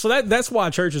 But so that's why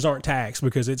churches aren't taxed,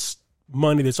 because it's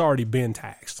money that's already been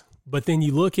taxed. But then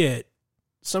you look at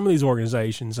some of these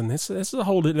organizations, and this is a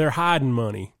whole, they're hiding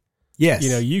money. Yes.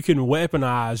 You can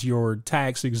weaponize your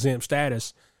tax exempt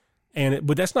status,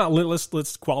 but that's not,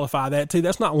 let's qualify that too.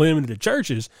 That's not limited to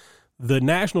churches. The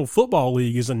National Football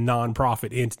League is a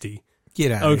nonprofit entity.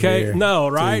 Get out of here. No,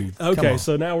 right? Dude, okay,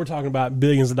 so now we're talking about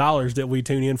billions of dollars that we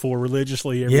tune in for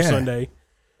religiously every Sunday.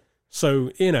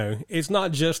 So, it's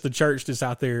not just the church that's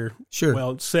out there. Sure.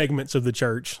 Well, segments of the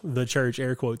church,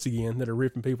 air quotes again, that are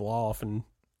ripping people off and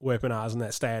weaponizing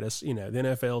that status. The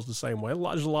NFL's the same way.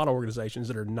 There's a lot of organizations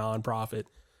that are nonprofit,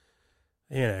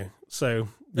 so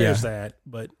there's that.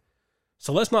 But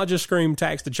so let's not just scream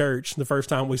tax the church the first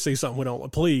time we see something we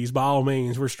don't. Please, by all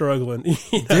means, we're struggling.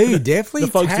 Dude, definitely. The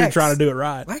folks who are trying to do it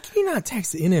right. Why can you not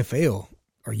tax the NFL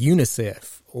or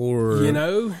UNICEF or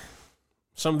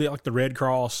some of the, like the Red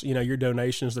Cross? Your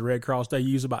donations, the Red Cross, they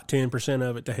use about 10%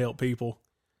 of it to help people.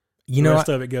 The rest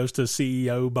of it goes to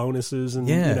CEO bonuses and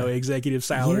executive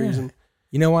salaries. And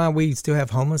you know why we still have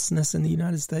homelessness in the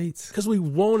United States? Because we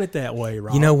want it that way,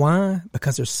 Rob. You know why?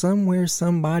 Because there's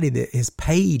somebody that is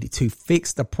paid to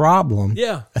fix the problem.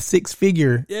 Yeah. A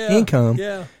 6-figure income.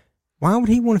 Yeah. Why would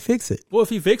he want to fix it? Well, if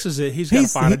he fixes it, he's got to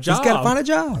find a job. He's got to find a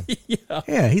job.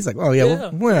 Yeah. He's like, oh, yeah.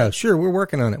 Well, sure, we're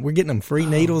working on it. We're getting them free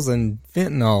needles and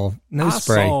fentanyl nose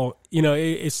spray.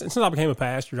 Since I became a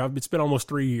pastor, it's been almost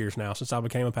 3 years now since I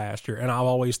became a pastor, and I've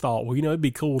always thought, well, it'd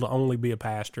be cool to only be a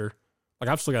pastor. Like,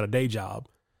 I've still got a day job.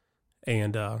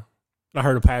 And I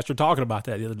heard a pastor talking about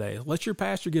that the other day. Let your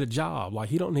pastor get a job. Like,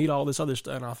 he don't need all this other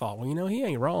stuff. And I thought, well, he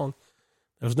ain't wrong.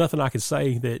 There was nothing I could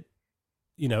say that,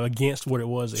 against what it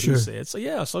was that he said.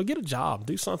 So get a job,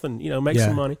 do something, make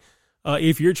some money.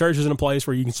 If your church is in a place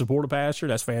where you can support a pastor,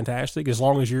 that's fantastic. As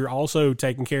long as you're also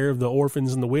taking care of the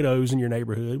orphans and the widows in your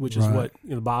neighborhood, which is what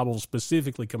the Bible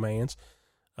specifically commands.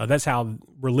 That's how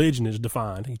religion is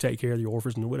defined. You take care of the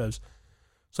orphans and the widows.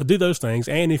 So do those things.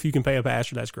 And if you can pay a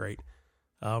pastor, that's great.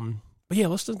 But yeah,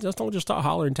 let's don't just start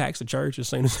hollering tax the church as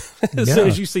soon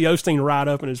as you see Osteen ride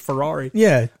up in his Ferrari.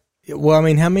 Yeah. Well, I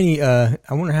mean, I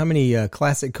wonder how many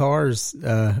classic cars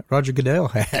Roger Goodell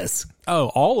has. Oh,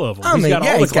 all of them. He's got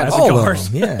all the classic cars.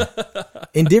 Of them, yeah.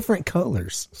 In different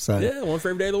colors. So yeah, one for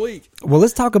every day of the week. Well,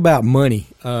 let's talk about money.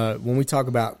 When we talk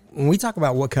about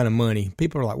what kind of money,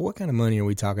 people are like, what kind of money are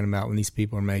we talking about when these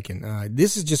people are making?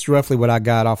 This is just roughly what I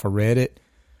got off of Reddit.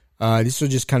 This will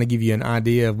just kind of give you an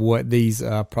idea of what these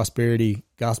prosperity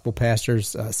gospel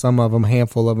pastors, some of them,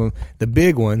 handful of them, the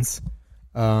big ones,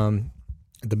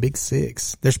 the big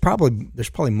six. There's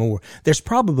probably more. There's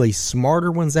probably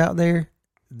smarter ones out there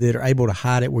that are able to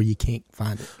hide it where you can't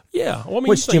find it. Yeah. Well, I mean,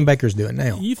 which Jim Bakker's doing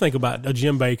now. You think about a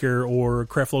Jim Bakker or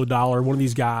Creflo Dollar, one of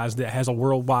these guys that has a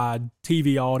worldwide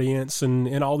TV audience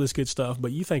and all this good stuff.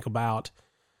 But you think about,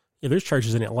 there's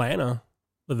churches in Atlanta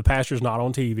that the pastor's not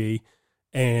on TV.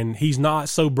 And he's not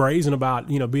so brazen about,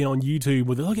 being on YouTube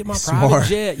with, look at my private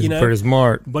jet, He's pretty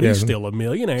smart. But he's still a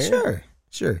millionaire.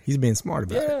 Sure. He's being smart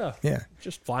about it. Yeah.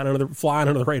 Just flying under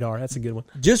the radar. That's a good one.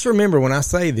 Just remember when I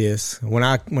say this, when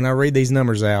I read these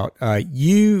numbers out,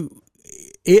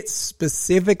 it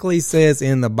specifically says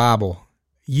in the Bible,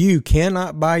 you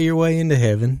cannot buy your way into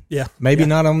heaven. Yeah. Maybe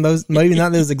not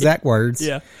those exact words.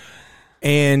 Yeah.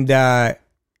 And,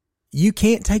 you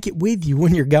can't take it with you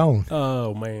when you're gone.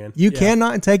 Oh, man. You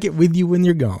cannot take it with you when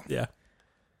you're gone. Yeah.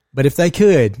 But if they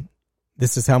could,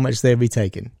 this is how much they'd be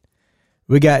taking.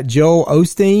 We got Joel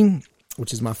Osteen,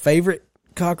 which is my favorite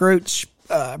cockroach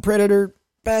predator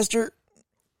pastor.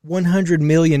 $100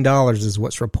 million is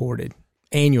what's reported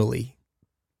annually.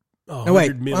 Oh, no,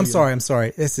 wait. million. I'm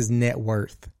sorry. This is net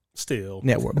worth. Still.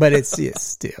 Net worth. But it's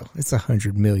still. It's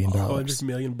 $100 million. $100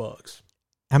 million.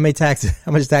 How much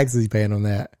taxes is he paying on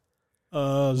that?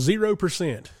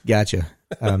 0%. Gotcha.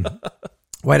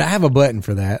 Wait, I have a button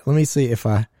for that. Let me see if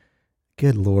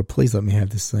good Lord, please let me have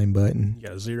this same button. You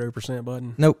got a 0%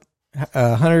 button? Nope.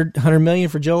 100 million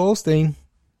for Joel Osteen.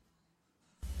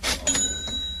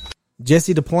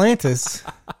 Jesse Duplantis.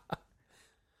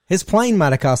 His plane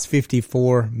might have cost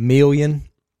 $54 million,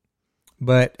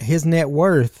 but his net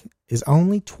worth is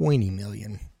only $20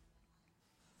 million.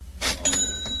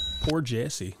 Poor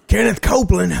Jesse. Kenneth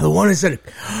Copeland, the one who said,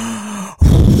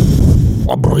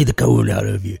 I'll breathe the COVID out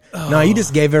of you. Oh. No, you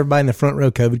just gave everybody in the front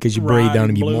row COVID because you breathed on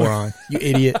him, you moron. You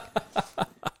idiot.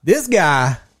 This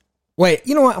guy, wait,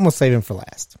 you know what? I'm going to save him for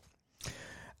last.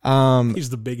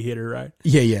 He's the big hitter, right?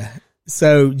 Yeah.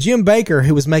 So Jim Bakker,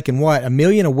 who was making what, $1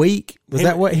 million a week? Was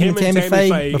that what him and Tammy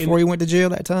Faye before he went to jail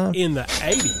that time? In the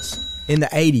 80s. In the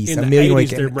 80s, $1 million a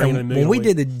week. When we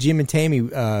did the Jim and Tammy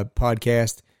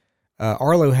podcast,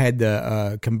 Arlo had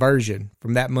the conversion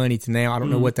from that money to now. I don't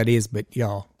know what that is, but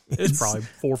y'all, It's probably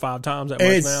 4 or 5 times that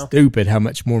It's much now. stupid how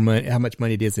much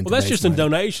money it is in Well, that's today's just in money.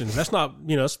 donations. That's not,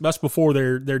 that's before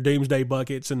their doomsday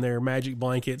buckets and their magic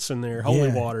blankets and their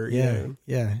holy water.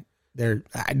 Yeah.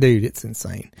 Dude, it's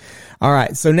insane. All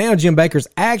right. So now Jim Bakker's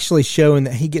actually showing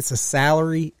that he gets a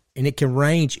salary and it can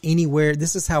range anywhere.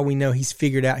 This is how we know he's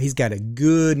figured out he's got a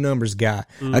good numbers guy,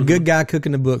 a good guy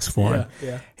cooking the books for him.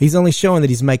 Yeah. He's only showing that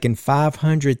he's making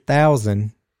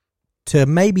 $500,000 to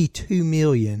maybe $2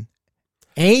 million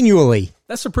annually.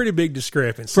 That's a pretty big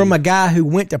discrepancy. From a guy who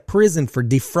went to prison for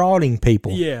defrauding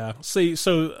people. Yeah. See,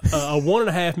 so a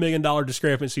 $1.5 million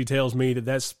discrepancy tells me that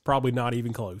that's probably not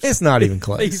even close. It's not even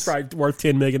close. He's probably worth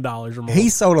 $10 million or more. He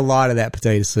sold a lot of that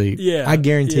potato soup. Yeah. I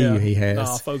guarantee you he has.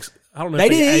 No, folks, I don't know They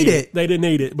if didn't eat it. They didn't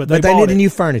eat it, but But they they bought needed it. new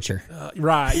furniture.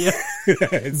 Right, yeah.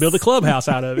 Build a clubhouse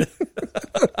out of it.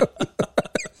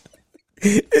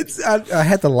 I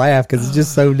had to laugh because it's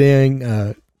just so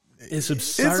dang. It's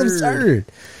absurd. It's absurd.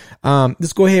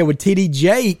 Let's go ahead with TD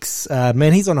Jakes.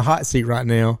 Man, he's on a hot seat right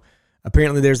now.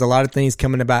 Apparently, there's a lot of things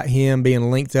coming about him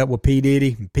being linked up with P.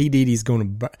 Diddy. P. Diddy's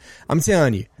going to. I'm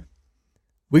telling you,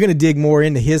 we're going to dig more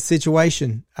into his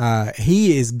situation.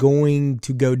 He is going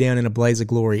to go down in a blaze of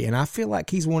glory, and I feel like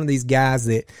he's one of these guys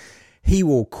that he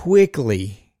will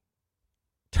quickly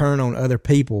turn on other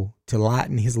people to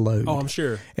lighten his load. Oh, I'm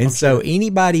sure. And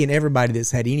anybody and everybody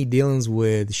that's had any dealings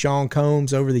with Sean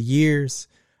Combs over the years,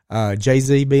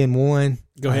 Jay-Z being one.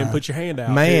 Go ahead and put your hand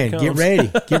out. Man, get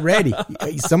ready. Get ready.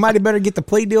 Somebody better get the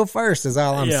plea deal first is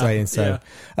all I'm saying. So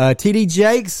TD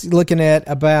Jakes looking at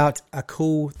about a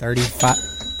cool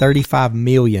 35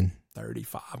 million.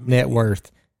 35 million. Net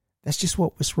worth. That's just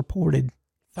what was reported.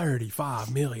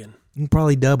 35 million. You can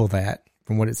probably double that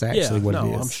from what it's actually what it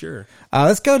is. I'm sure.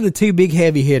 Let's go to the two big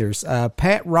heavy hitters.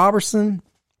 Pat Robertson.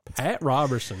 Pat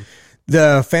Robertson.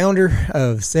 The founder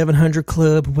of 700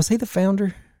 Club. Was he the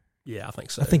founder? Yeah, I think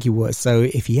so. I think he was. So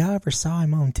if you ever saw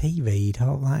him on TV, he'd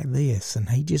talk like this, and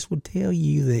he just would tell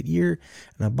you that you're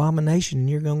an abomination and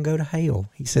you're going to go to hell.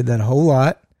 He said that a whole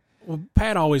lot. Well,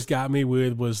 Pat always got me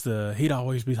with he'd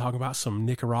always be talking about some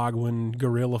Nicaraguan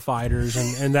guerrilla fighters,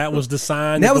 and that was the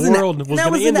sign that the world was going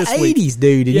to end this week. That was in the 80s,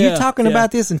 dude. And you're talking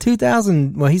about this in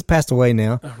 2000. Well, he's passed away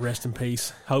now. Rest in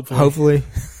peace. Hopefully.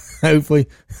 Hopefully.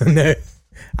 No.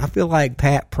 I feel like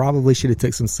Pat probably should have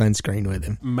took some sunscreen with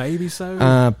him. Maybe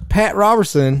so. Pat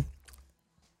Robertson,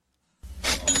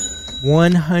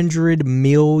 $100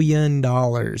 million.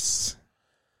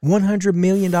 $100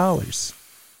 million.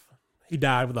 He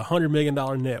died with $100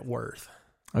 million net worth.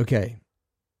 Okay.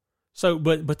 So,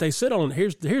 but they sit on,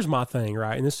 here's my thing,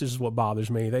 right? And this is what bothers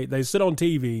me. They sit on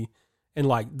TV and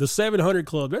like the 700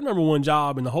 Club, their number one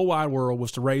job in the whole wide world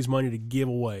was to raise money to give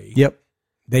away. Yep.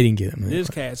 They didn't get him. This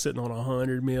cat's sitting on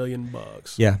 $100 million.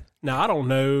 Yeah. Now I don't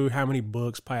know how many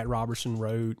books Pat Robertson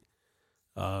wrote.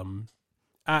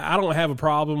 I don't have a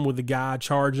problem with the guy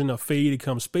charging a fee to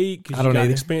come speak because you got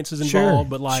expenses involved.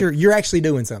 But like, sure, you're actually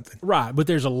doing something, right? But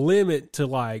there's a limit to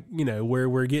like where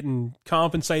we're getting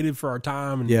compensated for our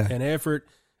time and effort,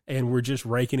 and we're just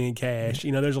raking in cash.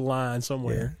 There's a line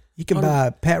somewhere. Yeah. You can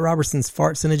buy Pat Robertson's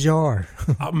farts in a jar.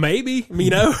 Maybe,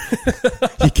 you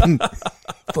can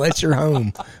bless your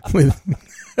home with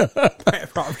Pat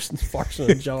Robertson's farts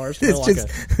in a jar.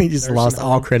 We just lost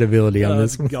all credibility on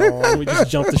this one. Gone. We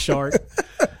just jumped the shark.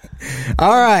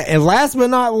 All right, and last but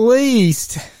not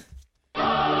least,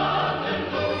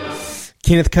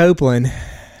 Kenneth Copeland,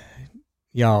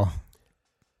 y'all.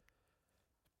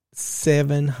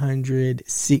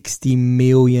 $760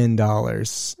 million,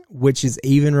 which is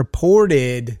even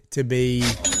reported to be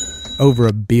over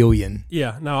 $1 billion.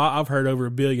 Yeah, no, I've heard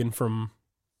over $1 billion from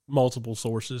multiple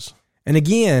sources. And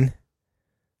again,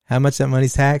 how much that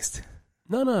money's taxed?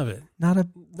 None of it. Not a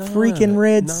freaking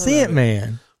red cent,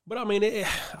 man. But I mean,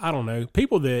 I don't know.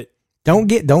 People that don't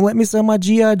let me sell my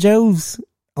G.I. Joes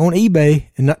on eBay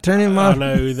and not turn in my. I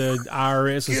know the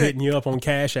IRS is hitting you up on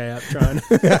Cash App trying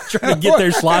to get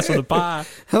their slice of the pie.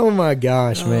 Oh my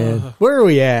gosh, man! Where are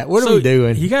we at? What are we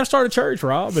doing? You got to start a church,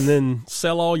 Rob, and then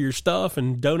sell all your stuff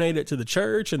and donate it to the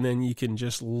church, and then you can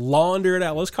just launder it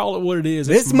out. Let's call it what it is.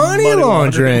 It's money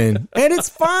laundering at its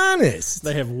finest.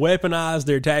 They have weaponized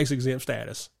their tax exempt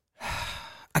status.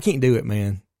 I can't do it,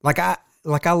 man. I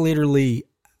literally,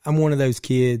 I'm one of those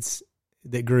kids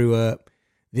that grew up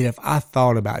that if I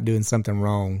thought about doing something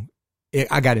wrong,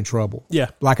 I got in trouble. Yeah.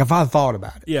 Like if I thought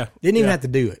about it. Yeah. Didn't even have to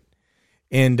do it.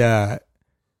 And I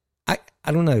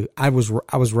don't know. I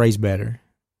was raised better,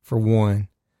 for one,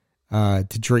 to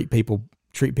treat people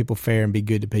fair and be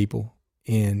good to people.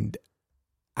 And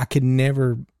I could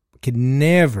never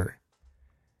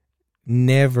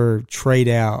trade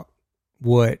out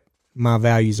what my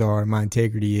values are and my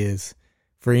integrity is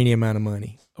for any amount of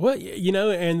money. Well,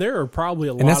 and there are probably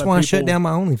a lot of And people. that's why I shut down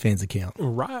my OnlyFans account.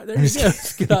 Right. There you go.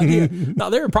 That's a good idea. No,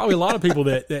 there are probably a lot of people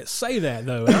that say that,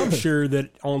 though. And I'm sure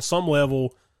that on some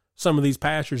level, some of these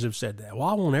pastors have said that. Well,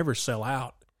 I won't ever sell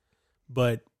out.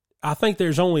 But I think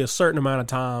there's only a certain amount of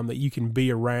time that you can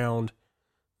be around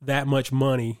that much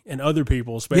money and other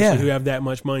people, especially who have that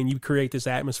much money. And you create this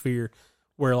atmosphere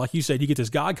where, like you said, you get this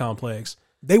God complex.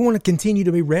 They want to continue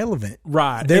to be relevant.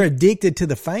 Right. They're addicted to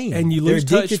the fame. And you lose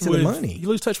They're touch addicted to the money. You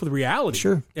lose touch with reality.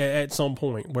 Sure. At some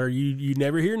point where you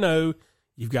never hear no.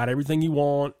 You've got everything you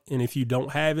want. And if you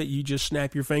don't have it, you just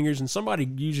snap your fingers and somebody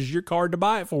uses your card to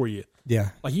buy it for you. Yeah.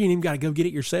 Like you ain't even got to go get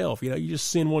it yourself. You just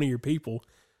send one of your people,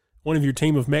 one of your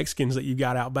team of Mexicans that you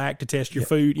got out back to test your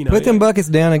food. Put them buckets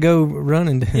down and go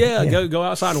running. Yeah. Go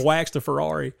outside and wax the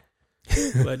Ferrari.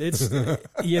 But it's,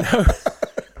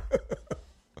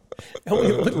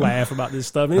 we laugh about this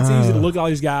stuff. And it's easy to look at all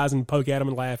these guys and poke at them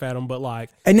and laugh at them, but like...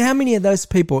 And how many of those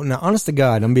people, now honest to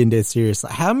God, I'm being dead serious,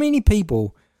 like, how many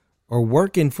people are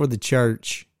working for the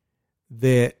church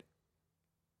that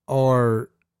are...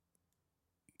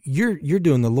 You're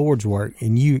doing the Lord's work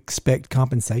and you expect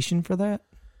compensation for that?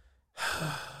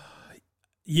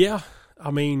 Yeah.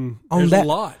 I mean, there's a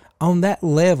lot. On that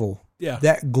level,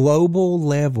 that global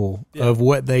level of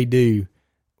what they do,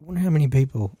 I wonder how many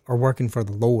people are working for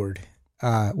the Lord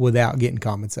without getting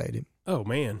compensated. Oh,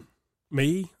 man.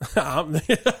 Me? I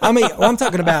mean, I'm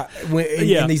talking about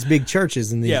in these big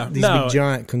churches and these big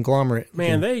giant conglomerate.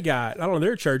 Man, they got, I don't know,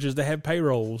 there are churches that have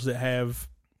payrolls that have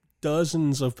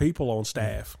dozens of people on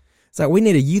staff. It's like, we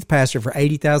need a youth pastor for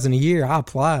 $80,000 a year. I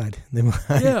applied.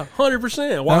 Yeah,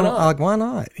 100%. Why not? Like, why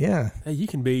not? Yeah. Hey, you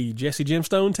can be Jesse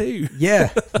Gemstone too. Yeah.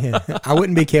 I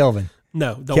wouldn't be Kelvin.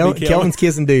 No, don't be Kelvin. Kelvin's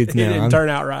kissing dudes now. It didn't turn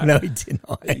out right. No, he did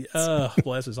not.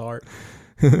 Bless his heart.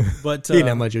 But he didn't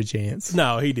have much of a chance.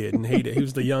 No, he didn't. He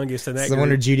was the youngest in that No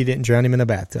wonder Judy didn't drown him in a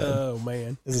bathtub. Oh,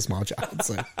 man. As a small child.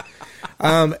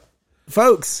 So.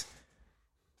 Folks,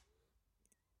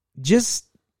 just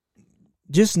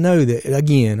know that,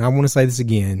 again, I want to say this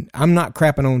again. I'm not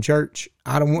crapping on church.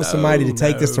 I don't want somebody to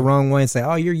take this the wrong way and say,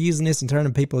 oh, you're using this and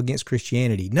turning people against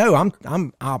Christianity. No,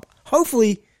 I'm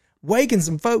hopefully waking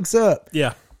some folks up.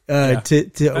 Yeah.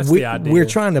 We're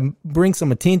trying to bring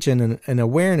some attention and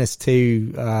awareness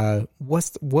to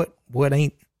what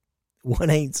ain't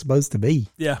supposed to be.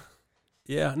 Yeah.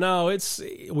 Yeah. No,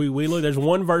 we look, there's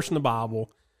one verse in the Bible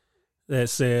that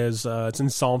says, it's in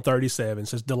Psalm 37, it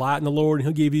says, delight in the Lord and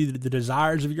he'll give you the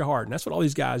desires of your heart. And that's what all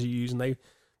these guys use. And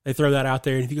they throw that out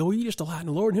there. And if you go, well, you just delight in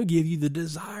the Lord and he'll give you the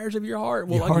desires of your heart.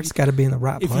 Well, your heart's got to be in the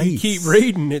right place. If you keep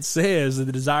reading, it says that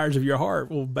the desires of your heart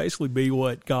will basically be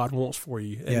what God wants for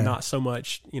you and not so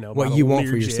much, what you want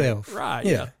for yourself. Right.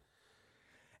 Yeah.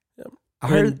 I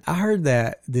heard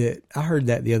that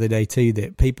the other day too,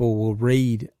 that people will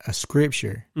read a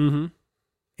scripture and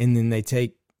then they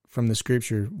take from the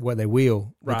scripture what they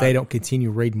will, but they don't continue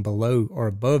reading below or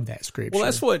above that scripture. Well,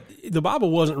 that's what the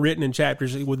Bible wasn't written in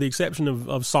chapters, with the exception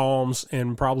of Psalms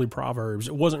and probably Proverbs.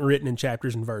 It wasn't written in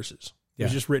chapters and verses. It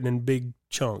was just written in big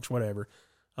chunks, whatever.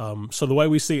 So the way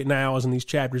we see it now is in these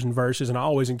chapters and verses, and I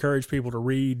always encourage people to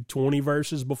read 20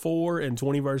 verses before and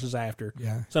 20 verses after.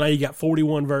 Yeah. So now you got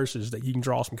 41 verses that you can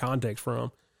draw some context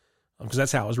from, because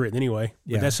that's how it was written anyway.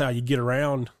 But that's how you get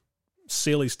around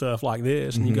silly stuff like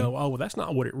this, and you go, oh, well, that's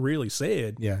not what it really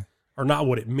said. Yeah. Or not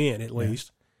what it meant, at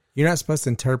least. You're not supposed to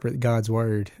interpret God's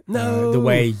word the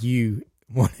way you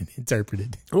want it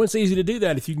interpreted. Well, it's easy to do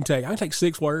that if you can I can take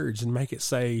 6 words and make it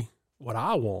say what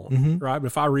I want, right? But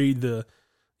if I read the,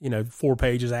 4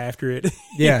 pages after it,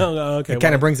 okay, it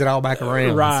kind of brings it all back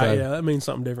around. Right, so. yeah, that means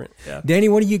something different. Yeah. Danny,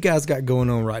 what do you guys got going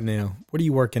on right now? What are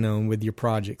you working on with your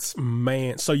projects?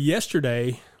 Man, so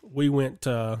yesterday we went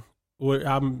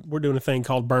we're doing a thing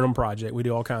called Burnham Project. We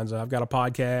do all kinds of, I've got a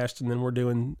podcast, and then we're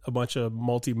doing a bunch of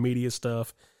multimedia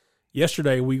stuff.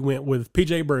 Yesterday, we went with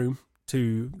PJ Broom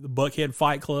to the Buckhead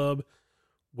Fight Club,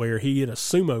 where he did a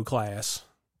sumo class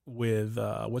with,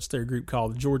 what's their group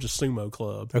called? The Georgia Sumo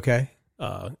Club. Okay.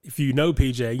 If you know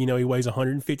PJ, he weighs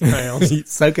 150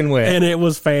 pounds. Soaking wet. And it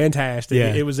was fantastic.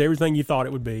 Yeah. It was everything you thought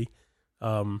it would be.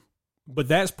 But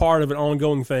that's part of an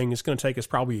ongoing thing. It's going to take us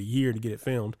probably a year to get it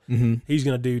filmed. Mm-hmm. He's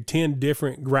going to do 10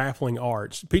 different grappling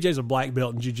arts. PJ's a black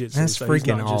belt in jiu-jitsu. That's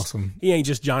freaking awesome. He ain't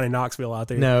just Johnny Knoxville out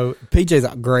there. No, PJ's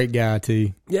a great guy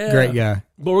too. Yeah. Great guy.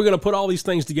 But we're going to put all these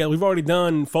things together. We've already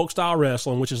done folk style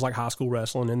wrestling, which is like high school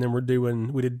wrestling. And then we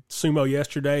did sumo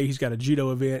yesterday. He's got a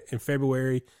judo event in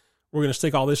February. We're going to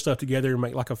stick all this stuff together and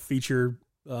make like a feature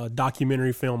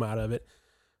documentary film out of it.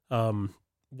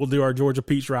 We'll do our Georgia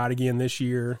Peach Ride again this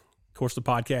year. Of course, the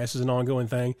podcast is an ongoing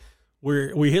thing.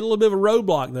 We hit a little bit of a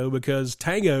roadblock though, because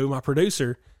Tango, my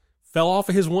producer, fell off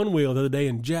of his one wheel the other day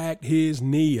and jacked his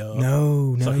knee up.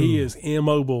 No. So he is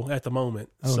immobile at the moment.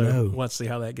 Oh, so no. let's see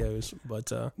how that goes.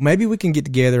 But maybe we can get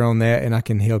together on that, and I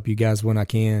can help you guys when I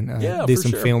can do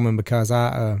some filming, because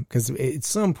because at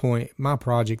some point my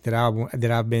project that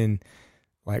I've been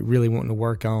like really wanting to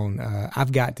work on,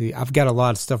 I've got a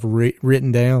lot of stuff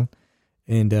written down,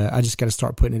 and I just got to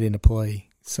start putting it into play.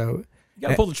 So you got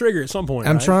to pull the trigger at some point.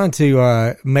 I'm right? trying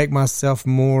to make myself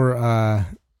more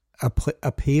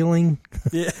appealing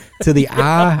to the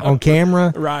eye on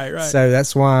camera. Right. So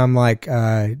that's why I'm like,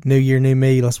 new year, new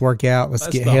me. Let's work out. Let's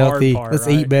get healthy. Let's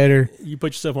eat better. You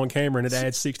put yourself on camera and it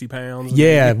adds 60 pounds.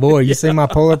 Yeah, boy, you see my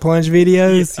polar plunge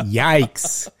videos?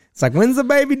 Yikes. It's like, when's the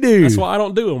baby due? That's why I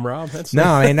don't do them, Rob.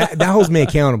 And that holds me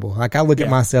accountable. Like, I look at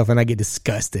myself and I get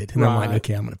disgusted, and I'm like,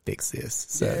 okay, I'm going to fix this.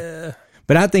 So.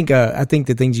 But I think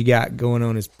the things you got going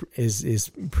on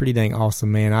is pretty dang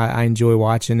awesome, man. I enjoy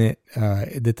watching it.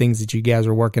 The things that you guys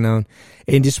are working on,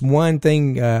 and just one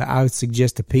thing I would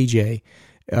suggest to PJ,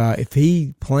 if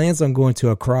he plans on going to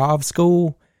a Krav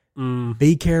school,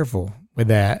 be careful with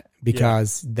that,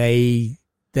 because they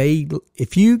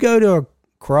if you go to a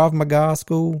Krav Maga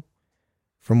school,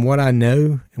 from what I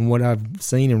know and what I've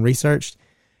seen and researched,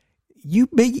 you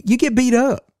get beat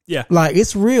up. Yeah. Like,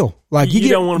 it's real. Like, you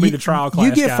don't want to be the trial class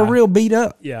You get guy. for real beat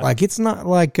up. Yeah. Like, it's not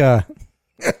like, I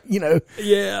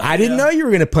didn't know you were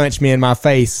going to punch me in my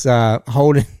face,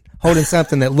 holding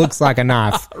something that looks like a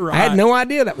knife. Right. I had no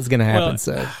idea that was going to happen.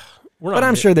 But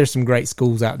I'm sure there's some great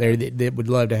schools out there that would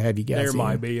love to have you guys. There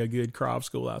might be a good Krav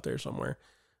school out there somewhere.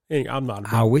 I'm not a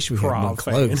big I wish we had Krav one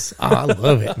fan. close. Oh, I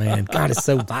love it, man. God, it's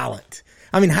so violent.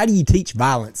 I mean, how do you teach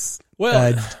violence?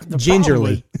 Well,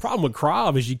 gingerly. The problem with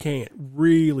Krav is you can't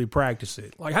really practice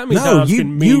it. Like, how many times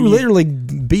can you literally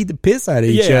beat the piss out of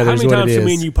each other? How many times can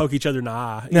mean you poke each other in the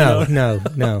eye? No.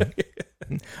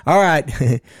 All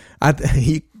right,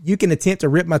 you can attempt to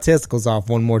rip my testicles off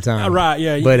one more time. Right?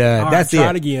 Yeah, but that's it. Try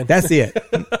it again. That's it.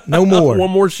 No more. One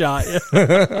more shot.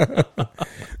 Yeah.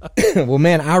 Well,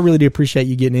 man, I really do appreciate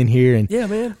you getting in here, and yeah,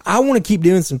 man, I want to keep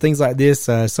doing some things like this,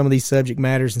 some of these subject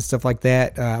matters and stuff like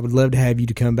that. I would love to have you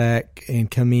to come back and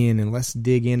come in, and let's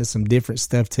dig into some different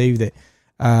stuff too.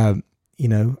 That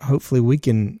hopefully we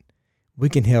can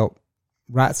help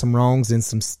right some wrongs and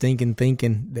some stinking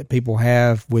thinking that people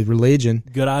have with religion,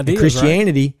 good idea,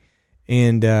 Christianity,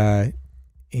 right?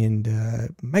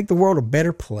 and make the world a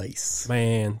better place.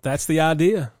 Man, that's the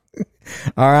idea.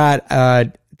 All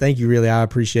right. Thank you, really. I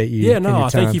appreciate you. Yeah, no,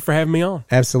 thank you for having me on.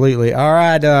 Absolutely. All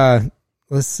right.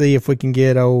 Let's see if we can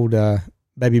get old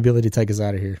Baby Billy to take us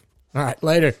out of here. All right,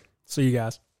 later. See you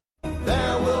guys.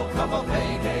 There will come a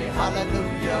payday,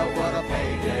 hallelujah, what a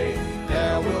payday.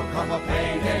 There will come a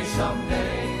payday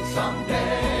someday.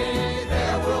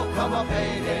 There will come a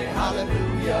payday,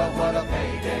 hallelujah, what a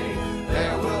payday.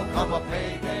 There will come a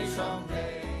payday someday.